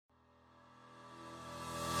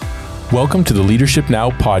Welcome to the Leadership Now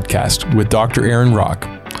podcast with Dr. Aaron Rock.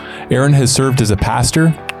 Aaron has served as a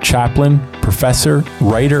pastor, chaplain, professor,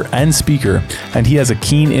 writer, and speaker, and he has a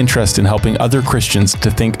keen interest in helping other Christians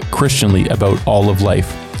to think Christianly about all of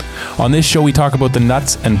life. On this show, we talk about the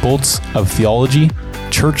nuts and bolts of theology,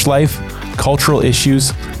 church life, cultural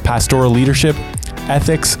issues, pastoral leadership,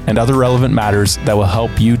 ethics, and other relevant matters that will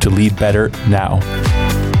help you to lead better now.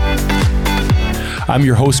 I'm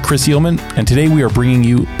your host, Chris Eelman, and today we are bringing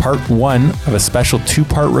you part one of a special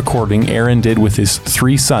two-part recording Aaron did with his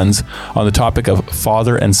three sons on the topic of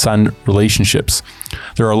father and son relationships.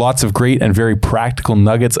 There are lots of great and very practical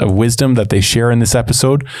nuggets of wisdom that they share in this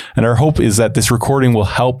episode, and our hope is that this recording will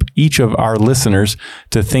help each of our listeners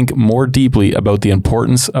to think more deeply about the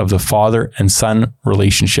importance of the father and son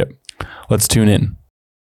relationship. Let's tune in.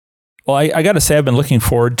 Well, I got to say, I've been looking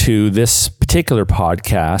forward to this particular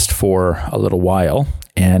podcast for a little while.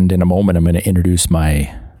 And in a moment, I'm going to introduce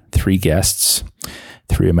my three guests,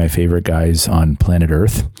 three of my favorite guys on planet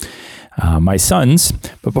Earth, my sons.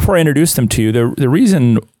 But before I introduce them to you, the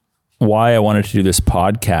reason why I wanted to do this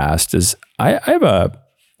podcast is I have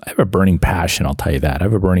a burning passion, I'll tell you that. I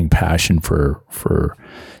have a burning passion for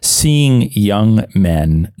seeing young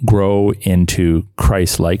men grow into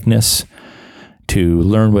Christ-likeness, to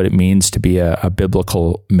learn what it means to be a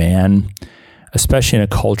biblical man, especially in a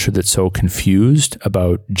culture that's so confused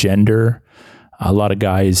about gender. A lot of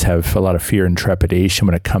guys have a lot of fear and trepidation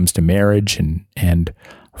when it comes to marriage and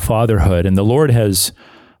fatherhood. And the Lord has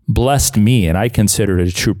blessed me, and I consider it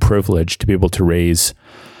a true privilege to be able to raise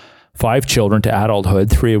 5 children to adulthood,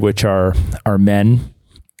 3 of which are men,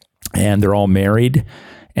 and they're all married.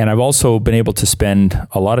 And I've also been able to spend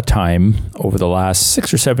a lot of time over the last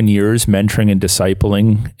 6 or 7 years mentoring and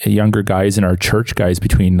discipling younger guys in our church, guys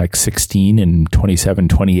between like 16 and 27,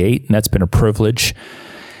 28. And that's been a privilege.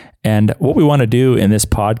 And what we want to do in this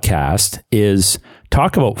podcast is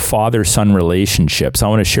talk about father-son relationships. I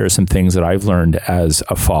want to share some things that I've learned as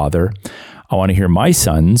a father. I want to hear my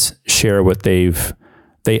sons share what they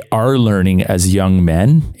are learning as young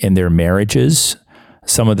men in their marriages,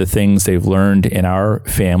 some of the things they've learned in our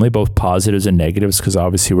family, both positives and negatives, because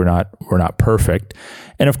obviously we're not perfect.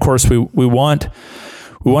 And of course, we want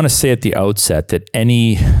to say at the outset that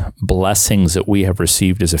any blessings that we have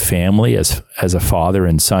received as a family, as a father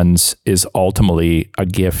and sons, is ultimately a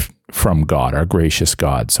gift from God, our gracious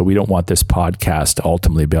God. So we don't want this podcast to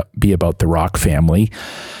ultimately be about the Rock family.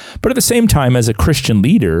 But at the same time, as a Christian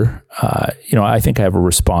leader, I think I have a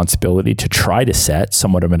responsibility to try to set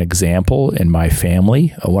somewhat of an example in my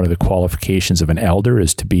family. One of the qualifications of an elder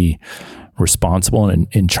is to be responsible and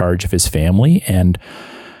in charge of his family. And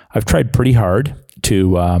I've tried pretty hard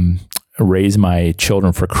to raise my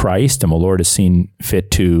children for Christ, and the Lord has seen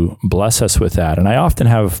fit to bless us with that. And I often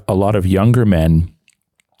have a lot of younger men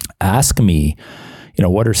ask me,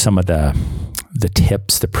 what are some of the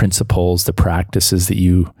tips, the principles, the practices that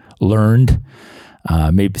you learned,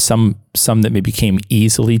 maybe some that maybe came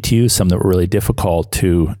easily to you, some that were really difficult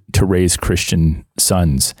to raise Christian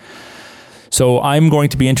sons. So I'm going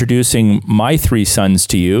to be introducing my 3 sons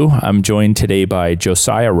to you. I'm joined today by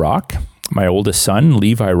Josiah Rock, my oldest son,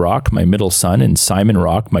 Levi Rock, my middle son, and Simon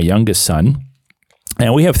Rock, my youngest son.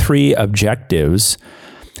 And we have 3 objectives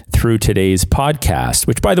through today's podcast,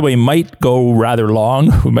 which, by the way, might go rather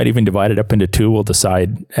long. We might even divide it up into 2. We'll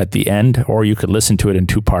decide at the end, or you could listen to it in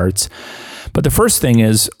 2 parts. But the first thing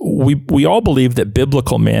is we all believe that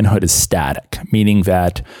biblical manhood is static, meaning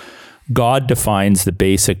that God defines the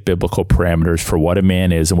basic biblical parameters for what a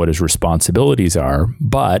man is and what his responsibilities are.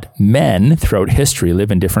 But men throughout history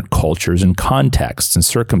live in different cultures and contexts and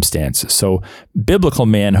circumstances. So biblical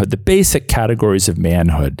manhood, the basic categories of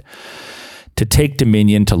manhood: to take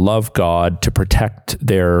dominion, to love God, to protect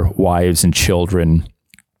their wives and children,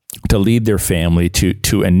 to lead their family,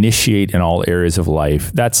 to initiate in all areas of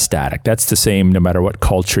life. That's static. That's the same no matter what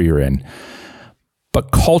culture you're in.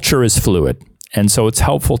 But culture is fluid. And so it's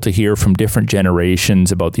helpful to hear from different generations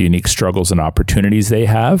about the unique struggles and opportunities they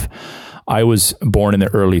have. I was born in the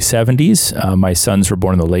early 70s. My sons were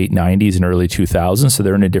born in the late 90s and early 2000s, so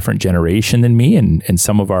they're in a different generation than me, and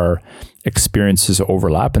some of our experiences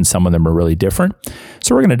overlap, and some of them are really different.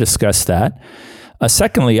 So we're going to discuss that.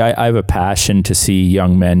 Secondly, I have a passion to see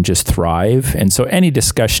young men just thrive, and so any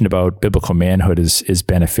discussion about biblical manhood is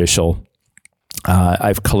beneficial.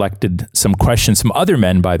 I've collected some questions from other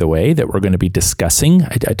men, by the way, that we're going to be discussing.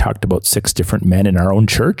 I talked about 6 different men in our own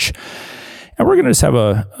church. And we're going to just have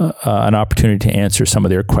an opportunity to answer some of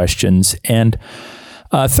their questions. And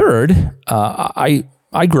third,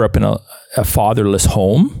 I grew up in a fatherless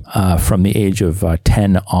home from the age of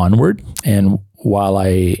 10 onward. And while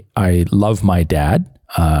I love my dad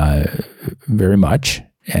very much,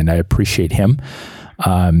 and I appreciate him,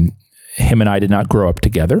 him and I did not grow up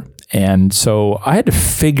together. And so I had to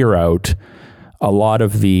figure out a lot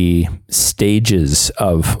of the stages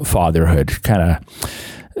of fatherhood, kind of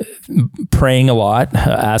praying a lot,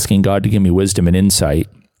 asking God to give me wisdom and insight.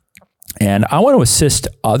 And I want to assist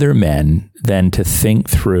other men then to think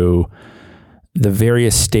through the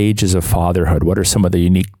various stages of fatherhood. What are some of the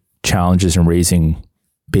unique challenges in raising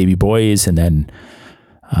baby boys, and then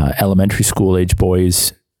elementary school age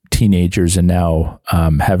boys, teenagers, and now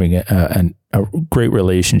having a great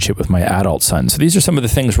relationship with my adult son. So these are some of the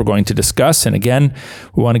things we're going to discuss. And again,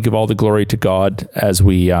 we want to give all the glory to God as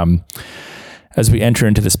we enter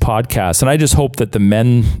into this podcast. And I just hope that the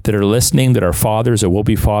men that are listening, that are fathers or will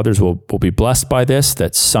be fathers, will be blessed by this,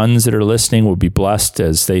 that sons that are listening will be blessed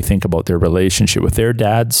as they think about their relationship with their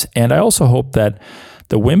dads. And I also hope that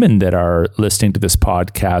the women that are listening to this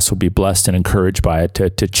podcast will be blessed and encouraged by it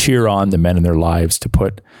to cheer on the men in their lives to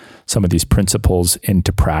put some of these principles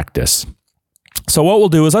into practice. So what we'll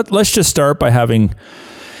do is let's just start by having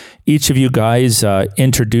each of you guys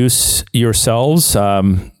introduce yourselves.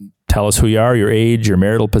 Tell us who you are, your age, your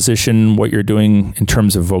marital position, what you're doing in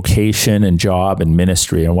terms of vocation and job and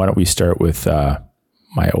ministry. And why don't we start with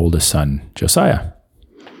my oldest son, Josiah?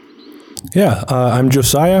 Yeah, I'm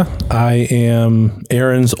Josiah. I am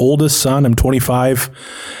Aaron's oldest son. I'm 25.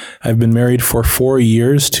 I've been married for 4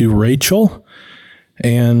 years to Rachel.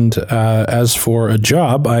 And as for a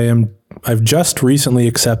job, I've just recently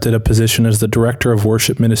accepted a position as the director of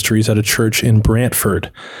worship ministries at a church in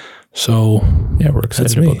Brantford. So yeah, we're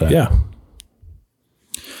excited about that. Yeah.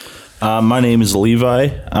 My name is Levi.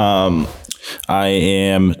 I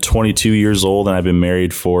am 22 years old, and I've been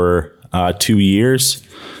married for 2 years.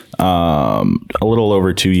 A little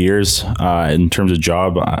over 2 years. In terms of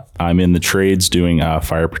job, I'm in the trades doing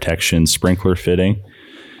fire protection, sprinkler fitting.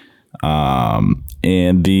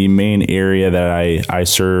 And the main area that I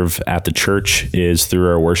serve at the church is through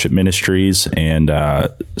our worship ministries and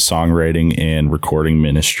songwriting and recording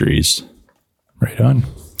ministries. Right on.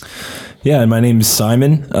 Yeah, and my name is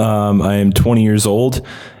Simon. I am 20 years old,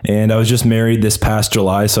 and I was just married this past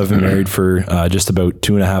July, so I've been married for just about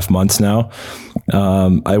 2.5 months now.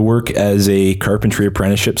 I work as a carpentry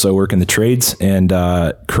apprenticeship, so I work in the trades, and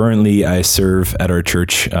currently I serve at our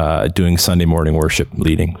church doing Sunday morning worship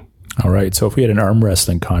leading. All right. So if we had an arm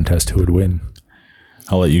wrestling contest, who would win?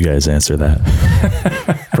 I'll let you guys answer that.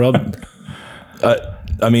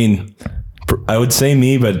 I would say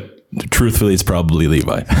me, but truthfully, it's probably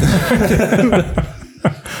Levi.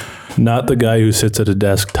 Not the guy who sits at a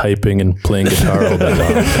desk typing and playing guitar all day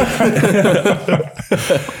long.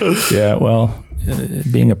 Yeah, well,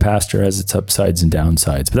 being a pastor has its upsides and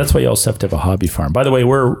downsides, but that's why you also have to have a hobby farm. By the way,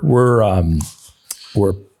 we're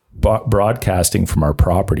broadcasting from our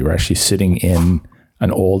property. We're actually sitting in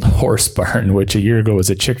an old horse barn, which a year ago was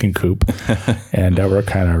a chicken coop, and we're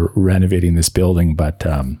kind of renovating this building. But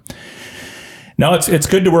no, it's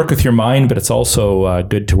good to work with your mind, but it's also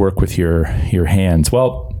good to work with your hands.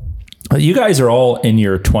 Well, you guys are all in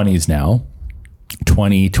your 20s now,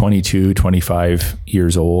 20, 22, 25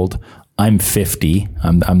 years old. I'm 50.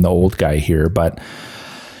 I'm the old guy here, but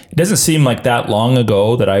it doesn't seem like that long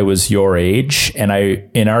ago that I was your age. And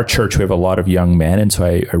in our church, we have a lot of young men. And so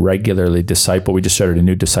I regularly disciple. We just started a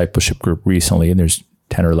new discipleship group recently, and there's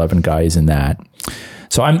 10 or 11 guys in that.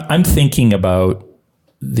 So I'm thinking about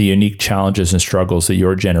the unique challenges and struggles that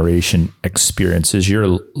your generation experiences.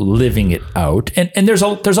 You're living it out. And there's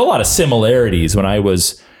a lot of similarities. When I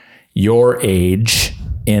was your age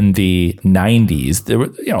in the 90s, there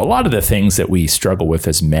were, a lot of the things that we struggle with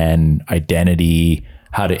as men: identity,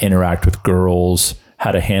 how to interact with girls,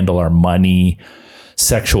 how to handle our money,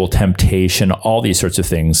 sexual temptation, all these sorts of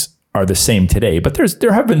things are the same today. But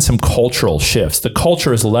there have been some cultural shifts. The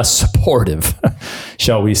culture is less supportive,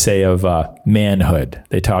 shall we say, of manhood.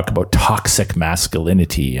 They talk about toxic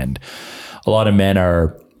masculinity, and a lot of men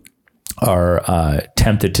are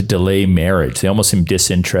tempted to delay marriage. They almost seem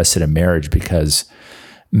disinterested in marriage because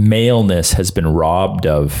maleness has been robbed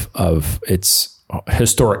of its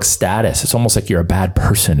historic status. It's almost like you're a bad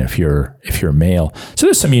person if you're male. So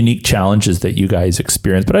there's some unique challenges that you guys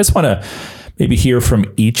experience, but I just want to maybe hear from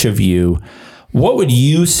each of you. What would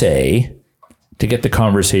you say, to get the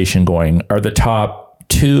conversation going, are the top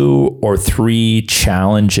 2 or 3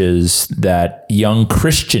 challenges that young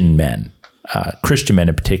Christian men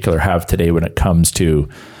in particular have today when it comes to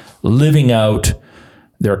living out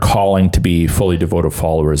their calling to be fully devoted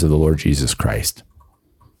followers of the Lord Jesus Christ?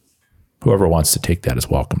 Whoever wants to take that is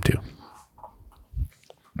welcome to.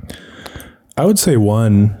 I would say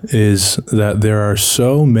one is that there are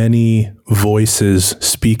so many voices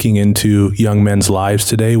speaking into young men's lives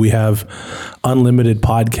today. We have unlimited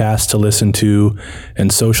podcasts to listen to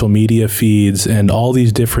and social media feeds and all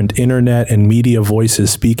these different internet and media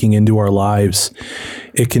voices speaking into our lives.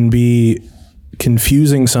 It can be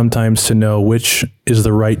confusing sometimes to know which is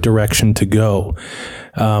the right direction to go.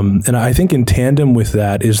 And I think in tandem with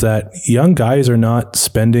that is that young guys are not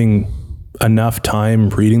spending enough time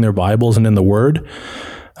reading their Bibles and in the Word.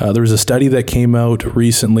 There was a study that came out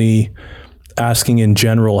recently asking in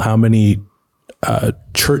general how many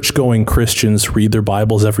church-going Christians read their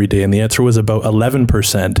Bibles every day, and the answer was about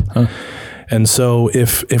 11%. Huh. And so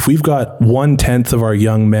if we've got 1/10 of our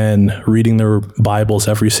young men reading their Bibles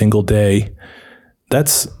every single day,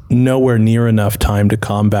 that's nowhere near enough time to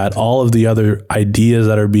combat all of the other ideas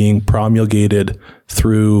that are being promulgated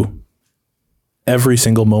through every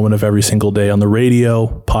single moment of every single day on the radio,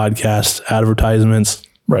 podcasts, advertisements.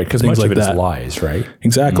 Right, because much of it is lies, right?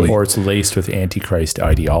 Exactly. Or it's laced with antichrist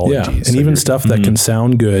ideologies. Yeah, and even stuff that can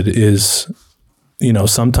sound good is,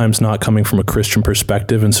 sometimes not coming from a Christian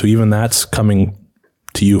perspective. And so even that's coming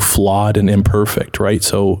to you flawed and imperfect, right?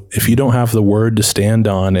 So if you don't have the Word to stand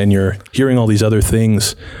on and you're hearing all these other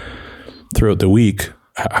things throughout the week,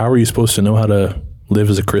 how are you supposed to know how to live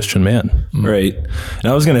as a Christian man? Right. And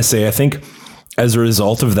I was going to say, I think as a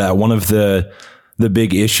result of that, one of the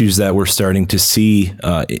big issues that we're starting to see,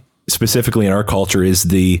 specifically in our culture, is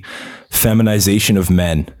the feminization of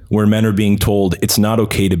men, where men are being told it's not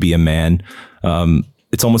okay to be a man.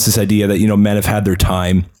 It's almost this idea that, men have had their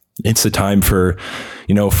time. It's the time for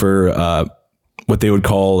what they would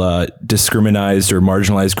call discriminized or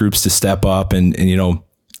marginalized groups to step up, and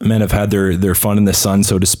men have had their fun in the sun,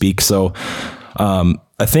 so to speak. So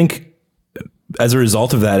I think as a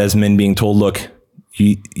result of that, as men being told, look,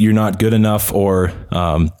 you're not good enough, or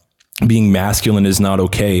being masculine is not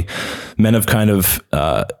okay, men have kind of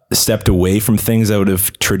stepped away from things that would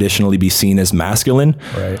have traditionally be seen as masculine.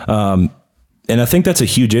 Right. And I think that's a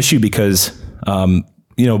huge issue because,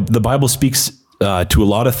 the Bible speaks to a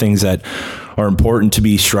lot of things that are important to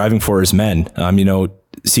be striving for as men,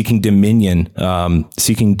 seeking dominion,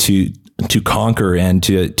 seeking to conquer and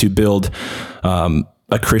to build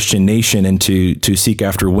a Christian nation, and to seek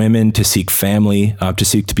after women, to seek family, to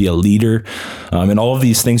seek to be a leader. And all of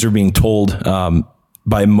these things are being told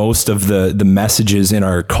by most of the messages in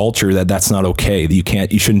our culture that that's not okay,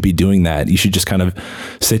 that you shouldn't be doing that. You should just kind of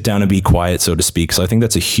sit down and be quiet, so to speak. So I think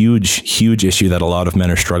that's a huge, huge issue that a lot of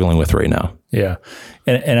men are struggling with right now. Yeah.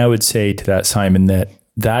 And I would say to that, Simon,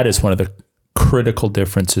 that is one of the critical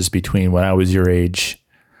differences between when I was your age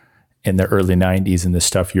in the early 90s and the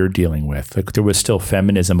stuff you're dealing with. Like, there was still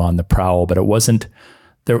feminism on the prowl, but it wasn't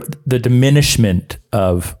the diminishment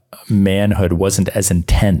of manhood wasn't as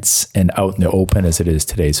intense and out in the open as it is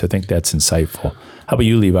today. So I think that's insightful. How about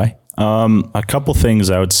you, Levi? A couple things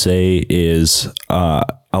I would say is a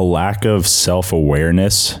lack of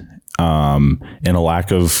self-awareness and a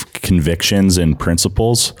lack of convictions and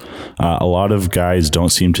principles. A lot of guys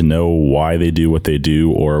don't seem to know why they do what they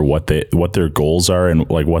do, or what their goals are, and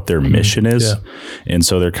like what their mission is. Yeah. And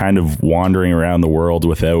so they're kind of wandering around the world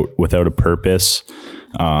without a purpose,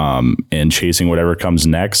 and chasing whatever comes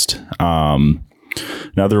next.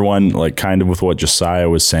 Another one, like kind of with what Josiah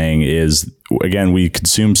was saying, is, again, we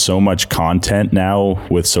consume so much content now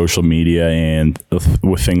with social media and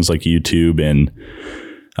with things like YouTube and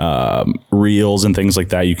reels and things like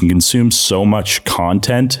that. You can consume so much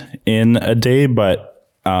content in a day, but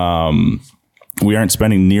we aren't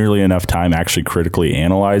spending nearly enough time actually critically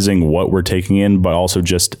analyzing what we're taking in, but also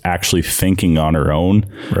just actually thinking on our own,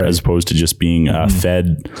 right, as opposed to just being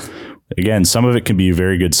fed. Again, some of it can be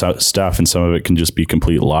very good stuff, and some of it can just be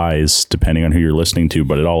complete lies, depending on who you're listening to,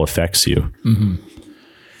 but it all affects you. Mm-hmm.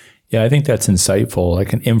 Yeah, I think that's insightful.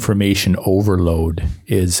 Like, an information overload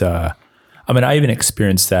is, I even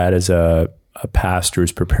experienced that as a pastor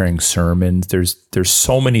who's preparing sermons. There's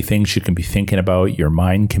so many things you can be thinking about. Your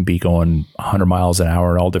mind can be going 100 miles an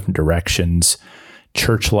hour in all different directions.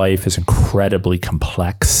 Church life is incredibly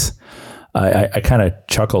complex. I kind of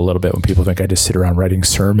chuckle a little bit when people think I just sit around writing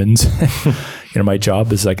sermons. My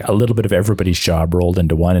job is like a little bit of everybody's job rolled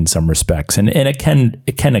into one in some respects, and it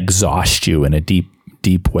can exhaust you in a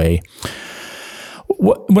deep way.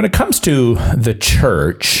 When it comes to the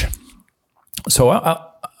church, so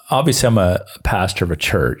obviously I'm a pastor of a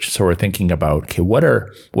church, so we're thinking about, okay, what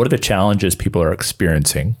are the challenges people are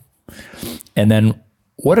experiencing, and then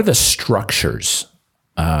what are the structures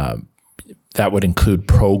that would include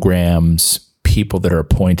programs, people that are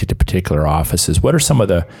appointed to particular offices. What are some of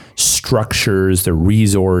the structures, the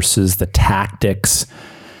resources, the tactics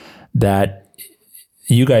that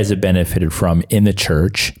you guys have benefited from in the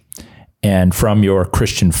church and from your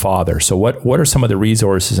Christian father. So what are some of the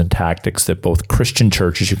resources and tactics that both Christian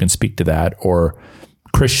churches, you can speak to that, or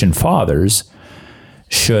Christian fathers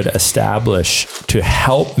should establish to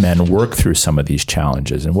help men work through some of these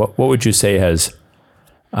challenges? And what would you say has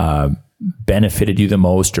benefited you the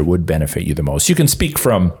most or would benefit you the most? You can speak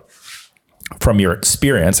from your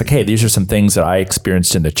experience, like, hey, these are some things that I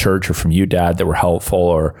experienced in the church or from you, Dad, that were helpful,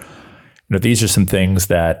 or these are some things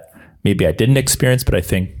that maybe I didn't experience, but I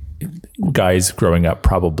think guys growing up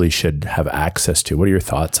probably should have access to. What are your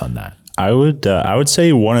thoughts on that? I would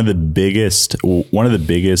say one of the biggest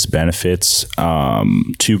benefits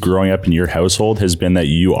to growing up in your household has been that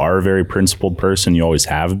you are a very principled person. You always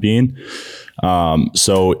have been.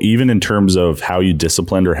 So even in terms of how you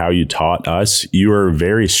disciplined or how you taught us, you are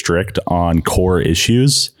very strict on core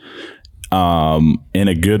issues in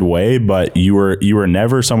a good way, but you were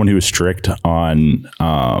never someone who was strict on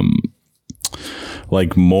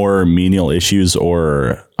like more menial issues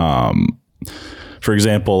or for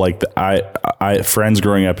example, like I friends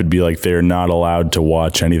growing up would be like, they're not allowed to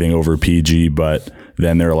watch anything over PG, but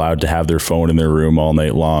then they're allowed to have their phone in their room all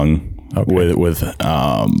night long with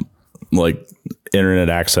like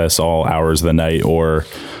internet access all hours of the night, or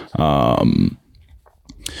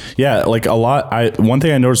like one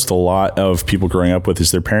thing I noticed a lot of people growing up with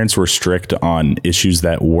is their parents were strict on issues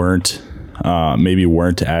that weren't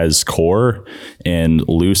as core and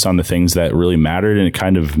loose on the things that really mattered, and it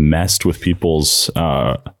kind of messed with people's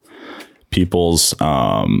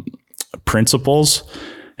principles.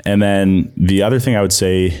 And then the other thing I would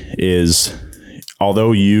say is,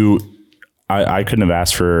 although I couldn't have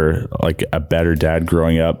asked for like a better dad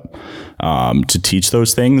growing up to teach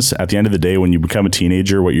those things. At the end of the day, when you become a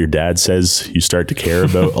teenager, what your dad says, you start to care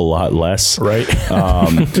about a lot less. Right.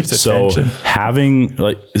 So having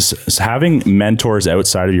mentors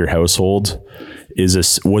outside of your household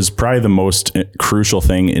was probably the most crucial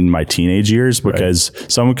thing in my teenage years, because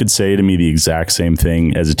someone could say to me the exact same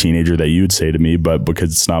thing as a teenager that you would say to me, but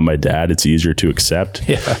because it's not my dad, it's easier to accept.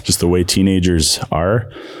 Just the way teenagers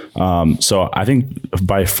are. So I think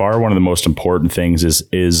by far one of the most important things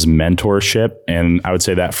is mentorship. And I would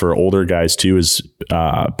say that for older guys too, is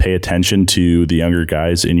pay attention to the younger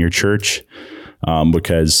guys in your church,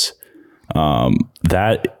 because I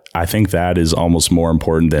think that is almost more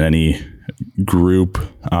important than any group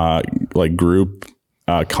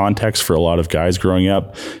context for a lot of guys growing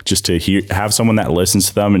up, just to have someone that listens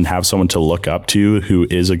to them and have someone to look up to who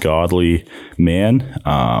is a godly man.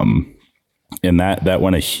 And that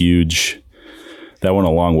went a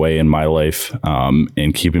long way in my life,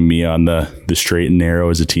 and keeping me on the straight and narrow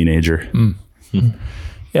as a teenager. Yeah,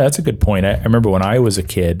 that's a good point. I remember when I was a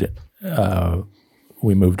kid,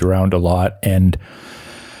 we moved around a lot, and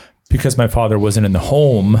because my father wasn't in the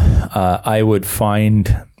home, I would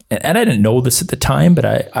find, and I didn't know this at the time, but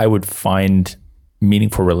I would find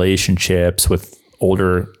meaningful relationships with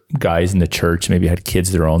older guys in the church, maybe had kids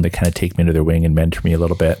of their own. They kind of take me under their wing and mentor me a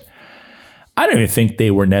little bit. I don't even think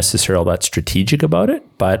they were necessarily that strategic about it,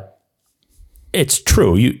 but it's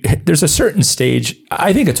true. There's a certain stage.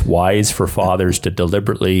 I think it's wise for fathers to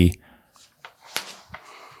deliberately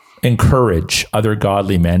encourage other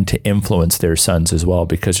godly men to influence their sons as well,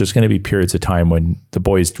 because there's going to be periods of time when the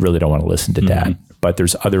boys really don't want to listen to dad, but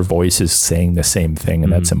there's other voices saying the same thing,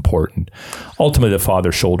 and that's important. Ultimately, the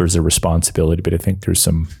father shoulders the responsibility, but I think there's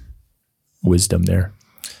some wisdom there.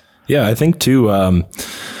 Yeah, I think too,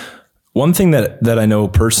 one thing that I know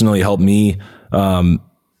personally helped me, and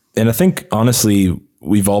I think honestly,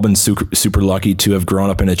 we've all been super lucky to have grown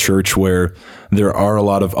up in a church where there are a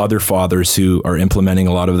lot of other fathers who are implementing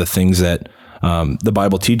a lot of the things that the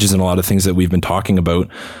Bible teaches and a lot of things that we've been talking about.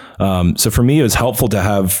 So for me, it was helpful to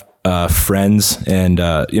have friends and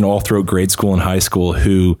all throughout grade school and high school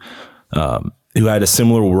who had a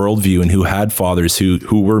similar worldview and who had fathers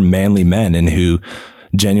who were manly men and who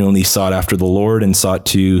genuinely sought after the Lord and sought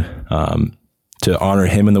to honor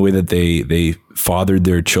him in the way that they fathered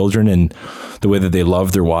their children and the way that they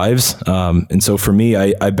loved their wives. And so for me,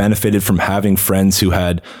 I benefited from having friends who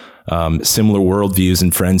had similar worldviews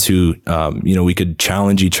and friends who, we could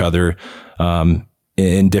challenge each other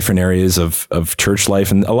in different areas of church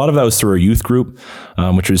life. And a lot of that was through our youth group,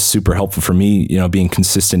 which was super helpful for me, being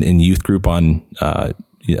consistent in youth group on a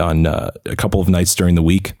couple of nights during the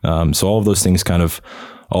week. So all of those things kind of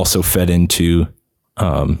also fed into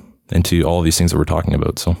all of these things that we're talking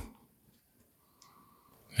about. So.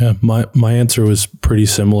 Yeah, my answer was pretty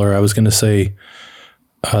similar. I was going to say,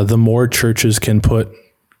 the more churches can put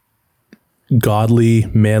godly,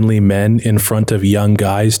 manly men in front of young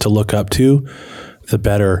guys to look up to, the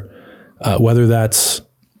better. whether that's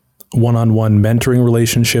one-on-one mentoring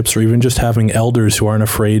relationships or even just having elders who aren't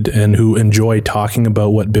afraid and who enjoy talking about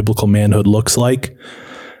what biblical manhood looks like.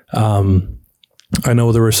 I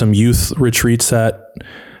know there were some youth retreats that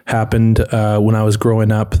happened when I was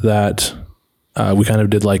growing up that we kind of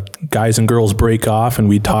did like guys and girls break off and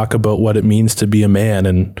we talk about what it means to be a man,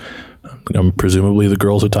 and presumably the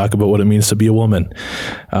girls would talk about what it means to be a woman.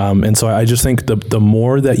 And so I just think the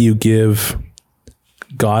more that you give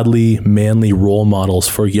godly, manly role models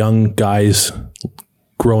for young guys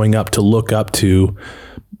growing up to look up to,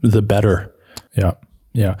 the better. Yeah.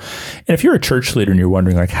 Yeah. And if you're a church leader and you're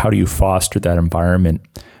wondering, like, how do you foster that environment?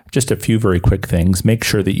 Just a few very quick things. Make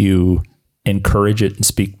sure that you encourage it and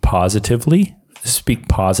speak positively. Speak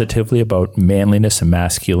positively about manliness and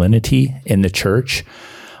masculinity in the church.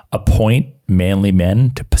 Appoint manly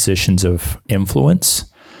men to positions of influence.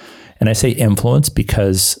 And I say influence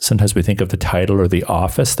because sometimes we think of the title or the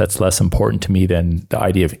office. That's less important to me than the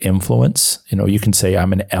idea of influence. You can say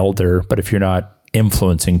I'm an elder, but if you're not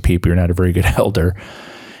influencing people, you're not a very good elder.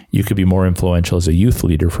 You could be more influential as a youth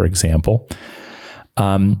leader, for example.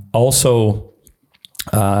 Also,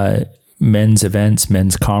 men's events,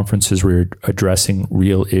 men's conferences, where you're addressing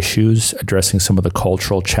real issues, addressing some of the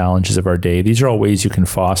cultural challenges of our day. These are all ways you can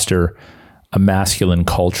foster a masculine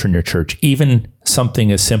culture in your church. Even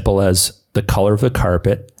something as simple as the color of the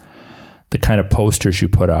carpet, the kind of posters you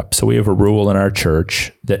put up. So we have a rule in our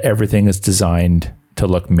church that everything is designed to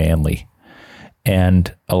look manly.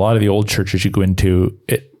 And a lot of the old churches you go into,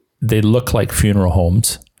 they look like funeral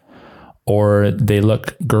homes or they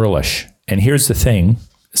look girlish. And here's the thing,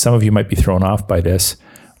 some of you might be thrown off by this.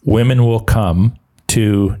 Women will come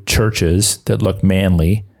to churches that look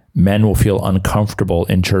manly. Men will feel uncomfortable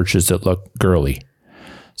in churches that look girly.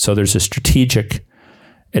 So there's a strategic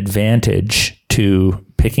advantage to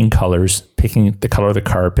picking colors, picking the color of the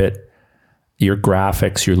carpet, your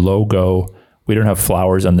graphics, your logo. We don't have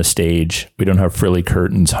flowers on the stage. We don't have frilly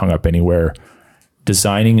curtains hung up anywhere.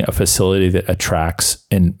 Designing a facility that attracts,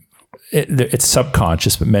 and it's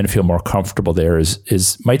subconscious, but men feel more comfortable there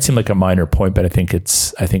is might seem like a minor point, but I think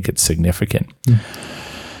it's significant.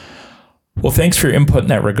 Well, thanks for your input in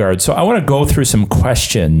that regard. So I want to go through some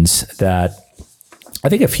questions that I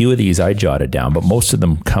think a few of these I jotted down, but most of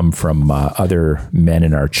them come from other men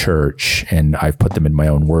in our church, and I've put them in my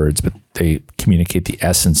own words, but they communicate the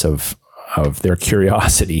essence of their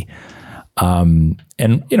curiosity. And,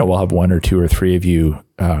 we'll have one or two or three of you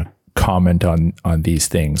comment on these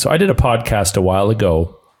things. So I did a podcast a while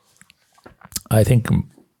ago.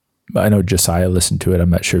 I know Josiah listened to it. I'm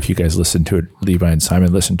not sure if you guys listened to it, Levi and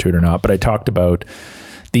Simon listened to it or not, but I talked about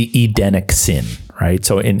the Edenic sin, right?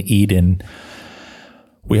 So in Eden,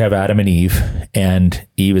 we have Adam and Eve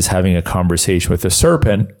is having a conversation with the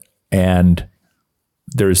serpent, and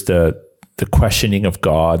there's the questioning of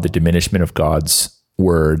God, the diminishment of God's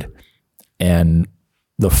word, and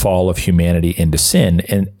the fall of humanity into sin.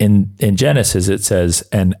 And in Genesis, it says,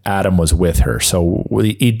 and Adam was with her. So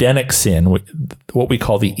the Edenic sin, what we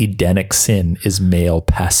call the Edenic sin, is male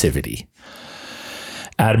passivity.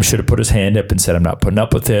 Adam should have put his hand up and said, I'm not putting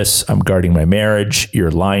up with this. I'm guarding my marriage.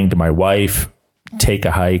 You're lying to my wife. Take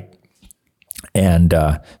a hike and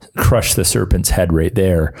crush the serpent's head right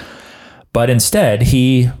there. But instead,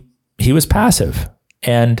 he was passive.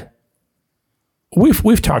 And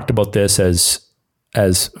we've talked about this as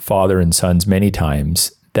father and sons many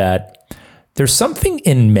times, that there's something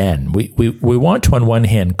in men. We want to, on one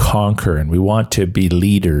hand, conquer, and we want to be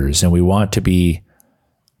leaders, and we want to be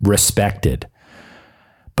respected.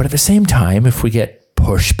 But at the same time, if we get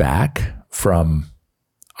pushback from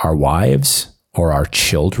our wives or our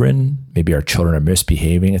children, maybe our children are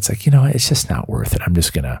misbehaving, it's like, it's just not worth it. I'm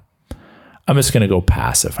just going to go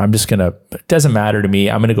passive. It doesn't matter to me.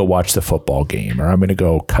 I'm going to go watch the football game, or I'm going to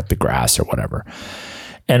go cut the grass or whatever.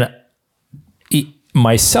 And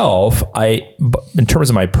myself, in terms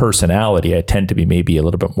of my personality, I tend to be maybe a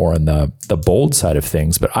little bit more on the bold side of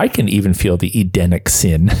things, but I can even feel the Edenic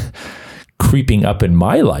sin creeping up in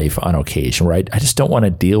my life on occasion, where I just don't want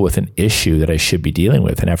to deal with an issue that I should be dealing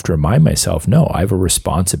with. And I have to remind myself, no, I have a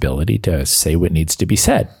responsibility to say what needs to be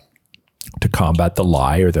said to combat the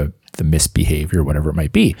lie or the misbehavior, whatever it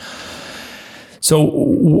might be.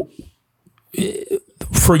 So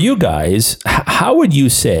for you guys, how would you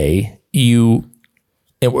say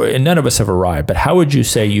and none of us have arrived, but how would you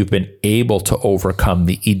say you've been able to overcome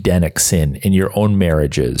the Edenic sin in your own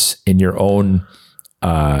marriages, in your own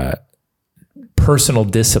personal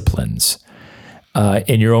disciplines,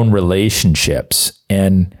 in your own relationships?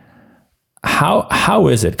 And how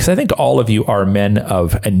is it? Because I think all of you are men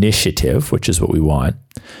of initiative, which is what we want.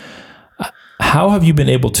 How have you been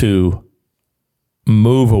able to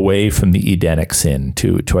move away from the Edenic sin,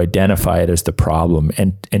 to identify it as the problem,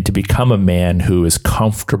 and to become a man who is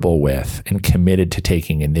comfortable with and committed to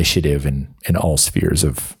taking initiative in all spheres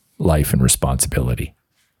of life and responsibility?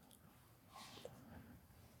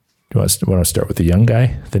 Do you want to start with the young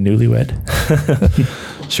guy, the newlywed?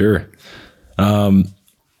 Sure.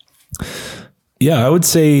 Yeah, I would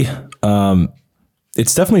say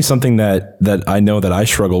it's definitely something that I know that I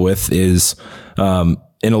struggle with is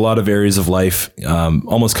in a lot of areas of life,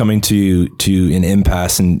 almost coming to an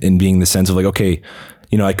impasse and being the sense of like, okay,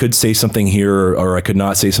 I could say something here or I could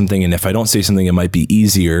not say something. And if I don't say something, it might be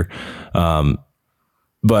easier.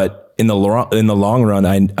 But in the long run,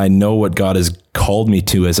 I know what God has called me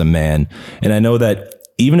to as a man. And I know that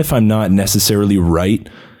even if I'm not necessarily right,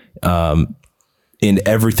 in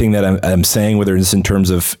everything that I'm saying, whether it's in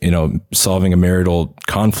terms of, solving a marital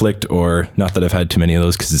conflict, or not that I've had too many of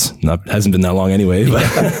those because hasn't been that long anyway,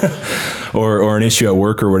 but, or an issue at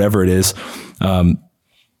work or whatever it is.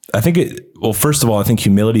 I think first of all, I think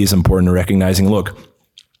humility is important in recognizing, look,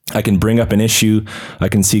 I can bring up an issue. I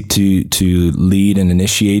can seek to lead and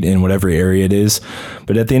initiate in whatever area it is.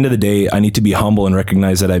 But at the end of the day, I need to be humble and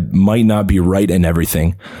recognize that I might not be right in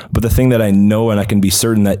everything. But the thing that I know and I can be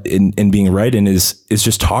certain that in being right in is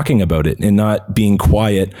just talking about it and not being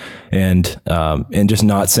quiet and just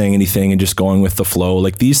not saying anything and just going with the flow.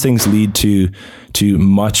 Like, these things lead to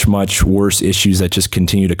much, much worse issues that just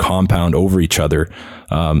continue to compound over each other.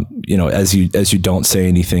 As you don't say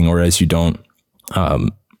anything, or as you don't,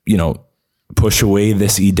 push away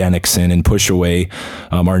this Edenic sin and push away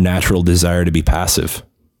our natural desire to be passive.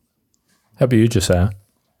 How about you, Josiah?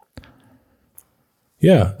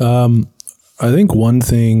 Yeah. I think one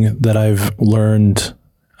thing that I've learned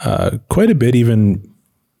quite a bit even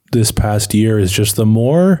this past year is just the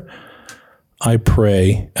more I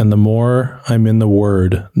pray and the more I'm in the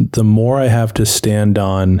Word, the more I have to stand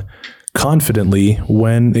on confidently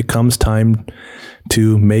when it comes time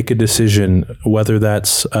to make a decision, whether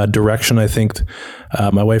that's a direction I think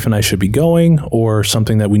my wife and I should be going, or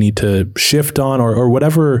something that we need to shift on, or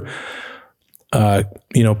whatever,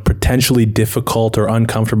 potentially difficult or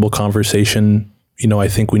uncomfortable conversation, I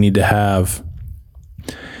think we need to have.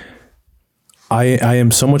 I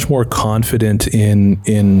am so much more confident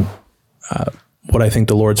in what I think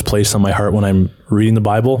the Lord's placed on my heart when I'm reading the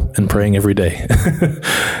Bible and praying every day.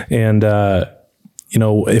 And,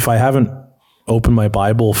 if I haven't opened my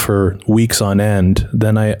Bible for weeks on end,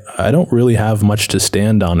 then I don't really have much to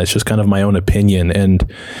stand on. It's just kind of my own opinion. And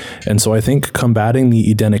so I think combating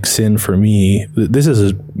the Edenic sin for me, this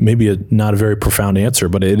is maybe not a very profound answer,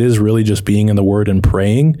 but it is really just being in the Word and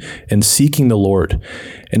praying and seeking the Lord.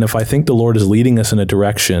 And if I think the Lord is leading us in a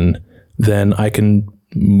direction, then I can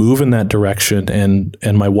move in that direction, and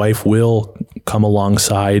my wife will come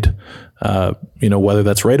alongside, whether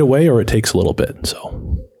that's right away or it takes a little bit.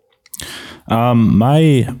 So,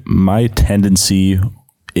 my tendency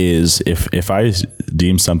is if I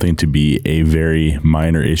deem something to be a very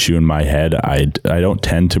minor issue in my head, I don't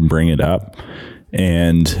tend to bring it up.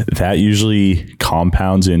 And that usually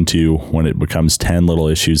compounds into, when it becomes 10 little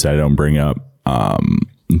issues that I don't bring up,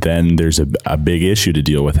 then there's a big issue to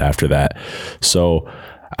deal with after that. So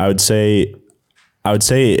I would say,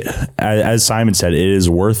 as Simon said, it is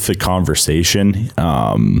worth the conversation.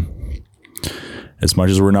 As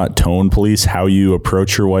much as we're not tone police, how you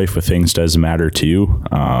approach your wife with things does matter too.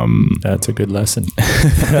 That's a good lesson.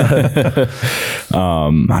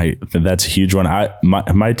 That's a huge one.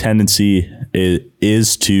 My tendency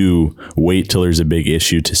is to wait till there's a big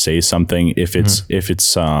issue to say something. If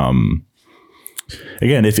it's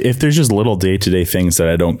again, if there's just little day-to-day things that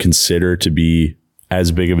I don't consider to be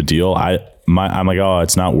as big of a deal, I'm like, oh,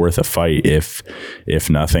 it's not worth a fight if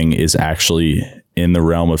nothing is actually in the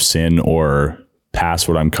realm of sin or past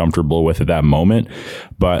what I'm comfortable with at that moment.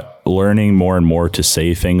 But learning more and more to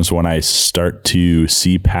say things when I start to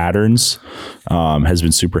see patterns has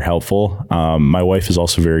been super helpful. My wife is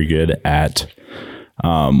also very good at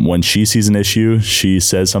when she sees an issue, she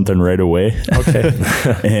says something right away. Okay.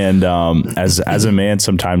 And as a man,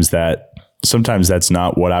 sometimes that's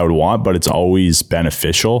not what I would want, but it's always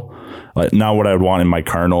beneficial. Like, not what I would want in my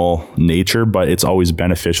carnal nature, but it's always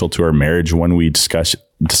beneficial to our marriage when we discuss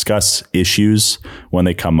issues when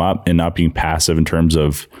they come up, and not being passive in terms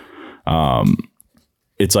of,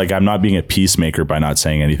 it's like I'm not being a peacemaker by not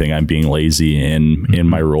saying anything. I'm being lazy in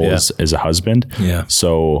my role as a husband. Yeah.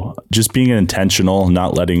 So just being intentional,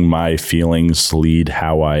 not letting my feelings lead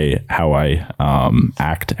how I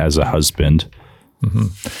act as a husband. Mm-hmm.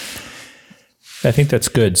 I think that's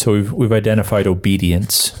good. So we've identified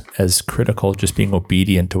obedience as critical, just being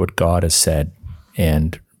obedient to what God has said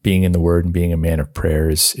and being in the Word and being a man of prayer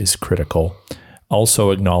is critical.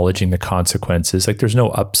 Also acknowledging the consequences. Like there's no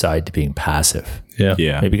upside to being passive.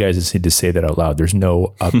 Yeah. Maybe you guys just need to say that out loud. There's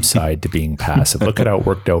no upside to being passive. Look at how it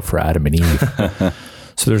worked out for Adam and Eve.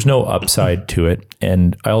 So there's no upside to it.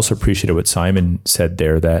 And I also appreciated what Simon said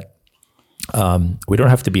there, that we don't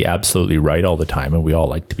have to be absolutely right all the time, and we all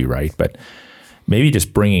like to be right, but maybe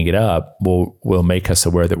just bringing it up will make us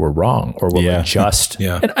aware that we're wrong, or we'll adjust.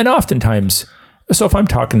 And oftentimes, so if I'm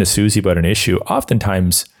talking to Susie about an issue,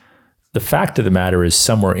 oftentimes the fact of the matter is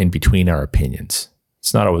somewhere in between our opinions.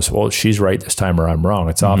 It's not always, well, she's right this time or I'm wrong.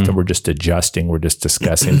 It's often we're just adjusting, we're just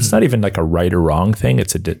discussing. It's not even like a right or wrong thing.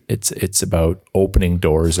 It's about opening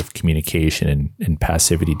doors of communication, and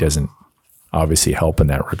passivity doesn't obviously help in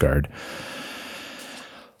that regard.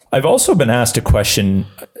 I've also been asked a question.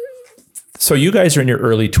 So you guys are in your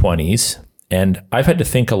early 20s, and I've had to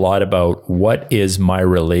think a lot about what is my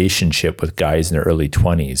relationship with guys in their early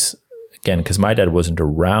 20s. Again, because my dad wasn't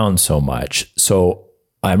around so much. So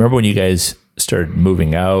I remember when you guys started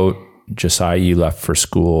moving out. Josiah, you left for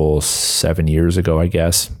school 7 years ago, I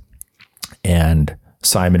guess. And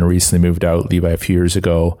Simon recently moved out, Levi a few years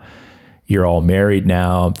ago. You're all married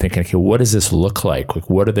now. I'm thinking, okay, what does this look like? Like,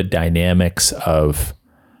 what are the dynamics of,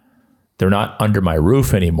 they're not under my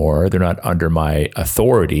roof anymore. They're not under my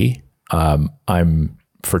authority.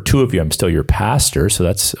 For two of you, I'm still your pastor. So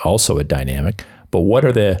that's also a dynamic. But what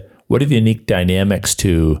are the unique dynamics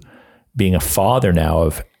to being a father now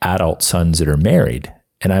of adult sons that are married?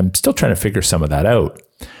 And I'm still trying to figure some of that out.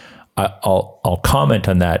 I'll comment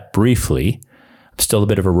on that briefly. I'm still a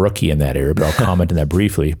bit of a rookie in that area, but I'll comment on that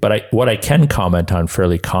briefly. But what I can comment on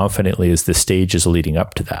fairly confidently is the stages leading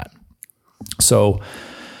up to that. So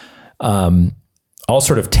I'll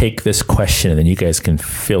sort of take this question, and then you guys can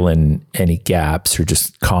fill in any gaps or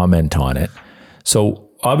just comment on it. So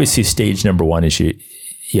obviously stage number one is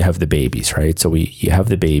you have the babies, right? So you have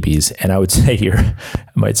the babies, and I would say it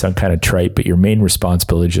might sound kind of trite, but your main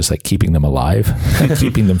responsibility is just like keeping them alive,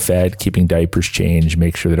 keeping them fed, keeping diapers changed,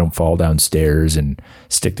 make sure they don't fall downstairs and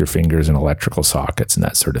stick their fingers in electrical sockets and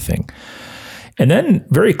that sort of thing. And then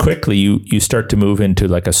very quickly you start to move into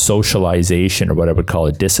like a socialization, or what I would call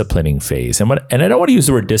a disciplining phase. And I don't want to use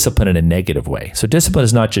the word discipline in a negative way. So discipline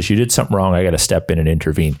is not just you did something wrong, I got to step in and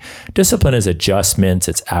intervene. Discipline is adjustments,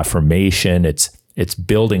 it's affirmation, it's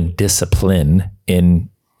building discipline in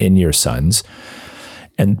your sons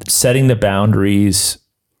and setting the boundaries.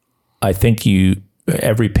 I think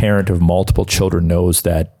every parent of multiple children knows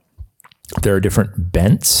that there are different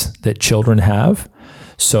bents that children have.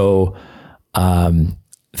 So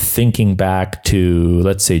thinking back to,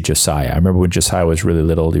 let's say, Josiah. I remember when Josiah was really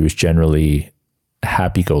little, he was generally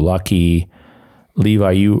happy-go-lucky.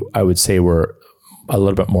 Levi, I would say, were a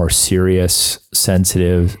little bit more serious,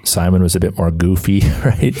 sensitive. Simon was a bit more goofy,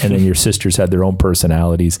 right? And then your sisters had their own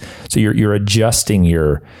personalities. So you're adjusting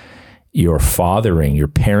your fathering, your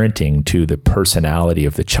parenting to the personality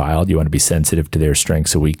of the child. You want to be sensitive to their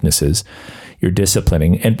strengths and weaknesses. You're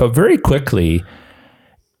disciplining. But very quickly,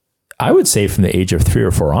 I would say from the age of 3 or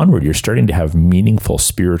 4 onward, you're starting to have meaningful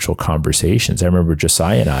spiritual conversations. I remember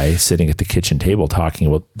Josiah and I sitting at the kitchen table talking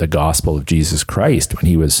about the gospel of Jesus Christ when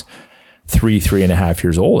he was 3.5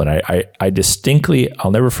 years old. And I distinctly, I'll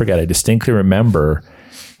never forget, I distinctly remember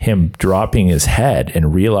him dropping his head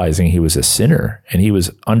and realizing he was a sinner, and he was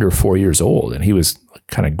under 4 years old, and he was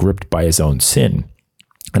kind of gripped by his own sin.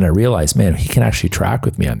 And I realized, man, he can actually track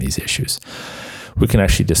with me on these issues. We can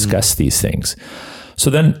actually discuss these things. So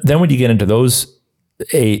then when you get into those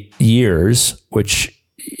 8 years, which,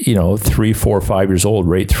 3, 4, 5 years old,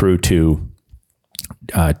 right through to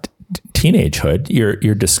teenagehood,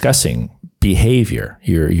 you're discussing behavior,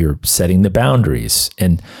 you're setting the boundaries.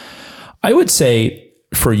 And I would say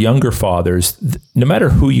for younger fathers, no matter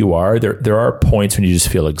who you are, there are points when you just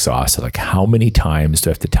feel exhausted. Like, how many times do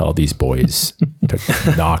I have to tell these boys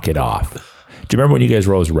to knock it off? Do you remember when you guys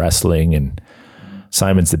were always wrestling, and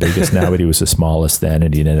Simon's the biggest now, but he was the smallest then,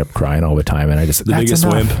 and he'd end up crying all the time. And I just, the biggest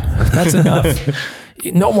wimp. That's enough.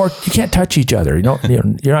 No more. You can't touch each other. You're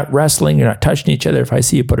not wrestling. You're not touching each other. If I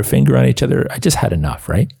see you put a finger on each other, I just had enough,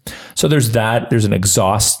 right? So there's that. There's an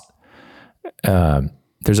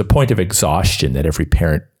there's a point of exhaustion that every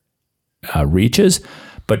parent reaches,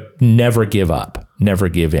 but never give up, never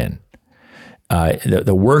give in.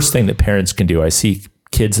 The worst thing that parents can do, I see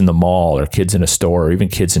kids in the mall or kids in a store or even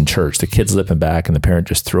kids in church, the kid's lipping back and the parent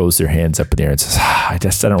just throws their hands up in the air and says, I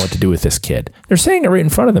don't know what to do with this kid. They're saying it right in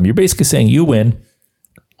front of them. You're basically saying, you win.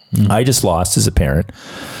 I just lost as a parent.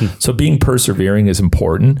 So being persevering is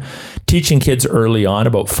important. Teaching kids early on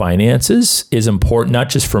about finances is important, not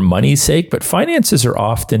just for money's sake, but finances are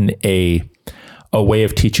often a a way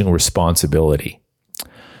of teaching responsibility.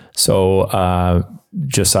 So,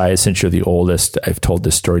 Josiah, since you're the oldest, I've told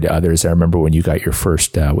this story to others. I remember when you got your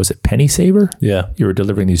first, was it Penny Saver? Yeah. You were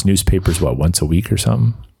delivering these newspapers, once a week or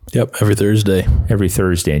something? Yep. Every Thursday.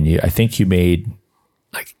 And I think you made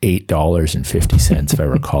like $8.50, if I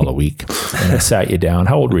recall, a week. And I sat you down.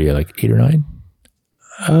 How old were you? Like 8 or 9?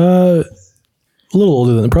 A little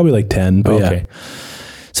older than, probably like 10, but okay. Yeah.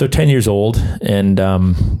 So 10 years old. And,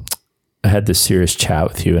 I had this serious chat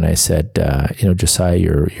with you and I said, Josiah,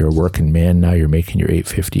 you're a working man now. You're making your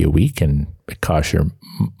 $8.50 a week and it costs your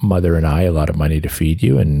mother and I a lot of money to feed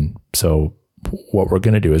you. And so what we're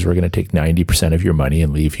going to do is we're going to take 90% of your money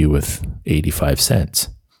and leave you with 85 cents.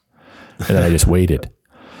 And then I just waited.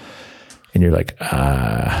 And you're like,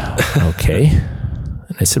 okay.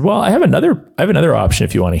 And I said, well, I have another option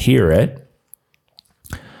if you want to hear it.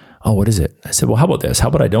 Oh, what is it? I said, well, how about this? How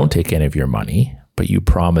about I don't take any of your money, but you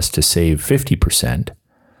promise to save 50%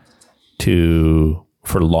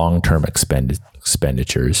 for long-term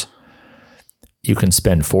expenditures. You can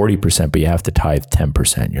spend 40%, but you have to tithe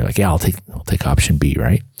 10%. You're like, yeah, I'll take option B,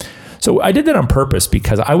 right? So I did that on purpose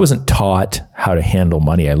because I wasn't taught how to handle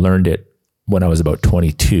money. I learned it when I was about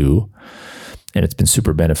 22, and it's been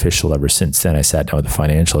super beneficial ever since then. I sat down with a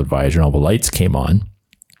financial advisor and all the lights came on.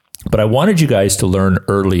 But I wanted you guys to learn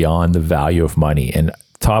early on the value of money. And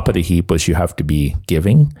top of the heap was you have to be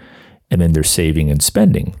giving, and then there's saving and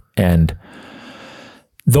spending. And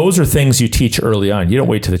those are things you teach early on. You don't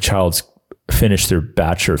wait till the child's finished their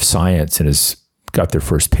Bachelor of Science and has got their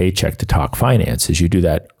first paycheck to talk finances. You do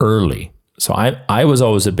that early. So I was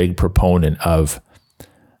always a big proponent of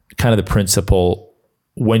kind of the principle,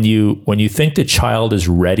 when you think the child is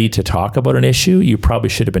ready to talk about an issue, you probably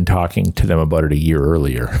should have been talking to them about it a year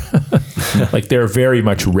earlier. Like they're very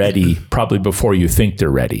much ready, probably before you think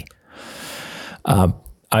they're ready. I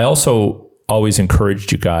also always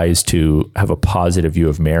encouraged you guys to have a positive view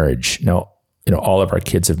of marriage. Now, all of our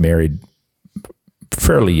kids have married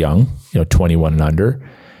fairly young, 21 and under.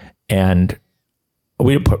 And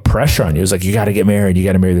we didn't put pressure on you. It was like, you got to get married. You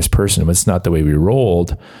got to marry this person. It's not the way we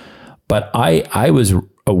rolled. But I was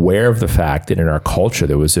aware of the fact that in our culture,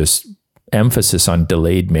 there was this emphasis on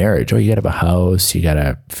delayed marriage. Oh, you got to have a house. You got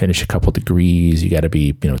to finish a couple degrees. You got to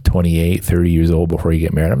be, 28, 30 years old before you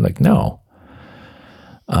get married. I'm like, no.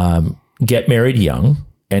 Get married young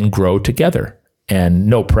and grow together. And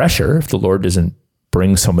no pressure. If the Lord doesn't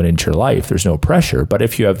bring someone into your life, there's no pressure. But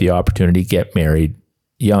if you have the opportunity, get married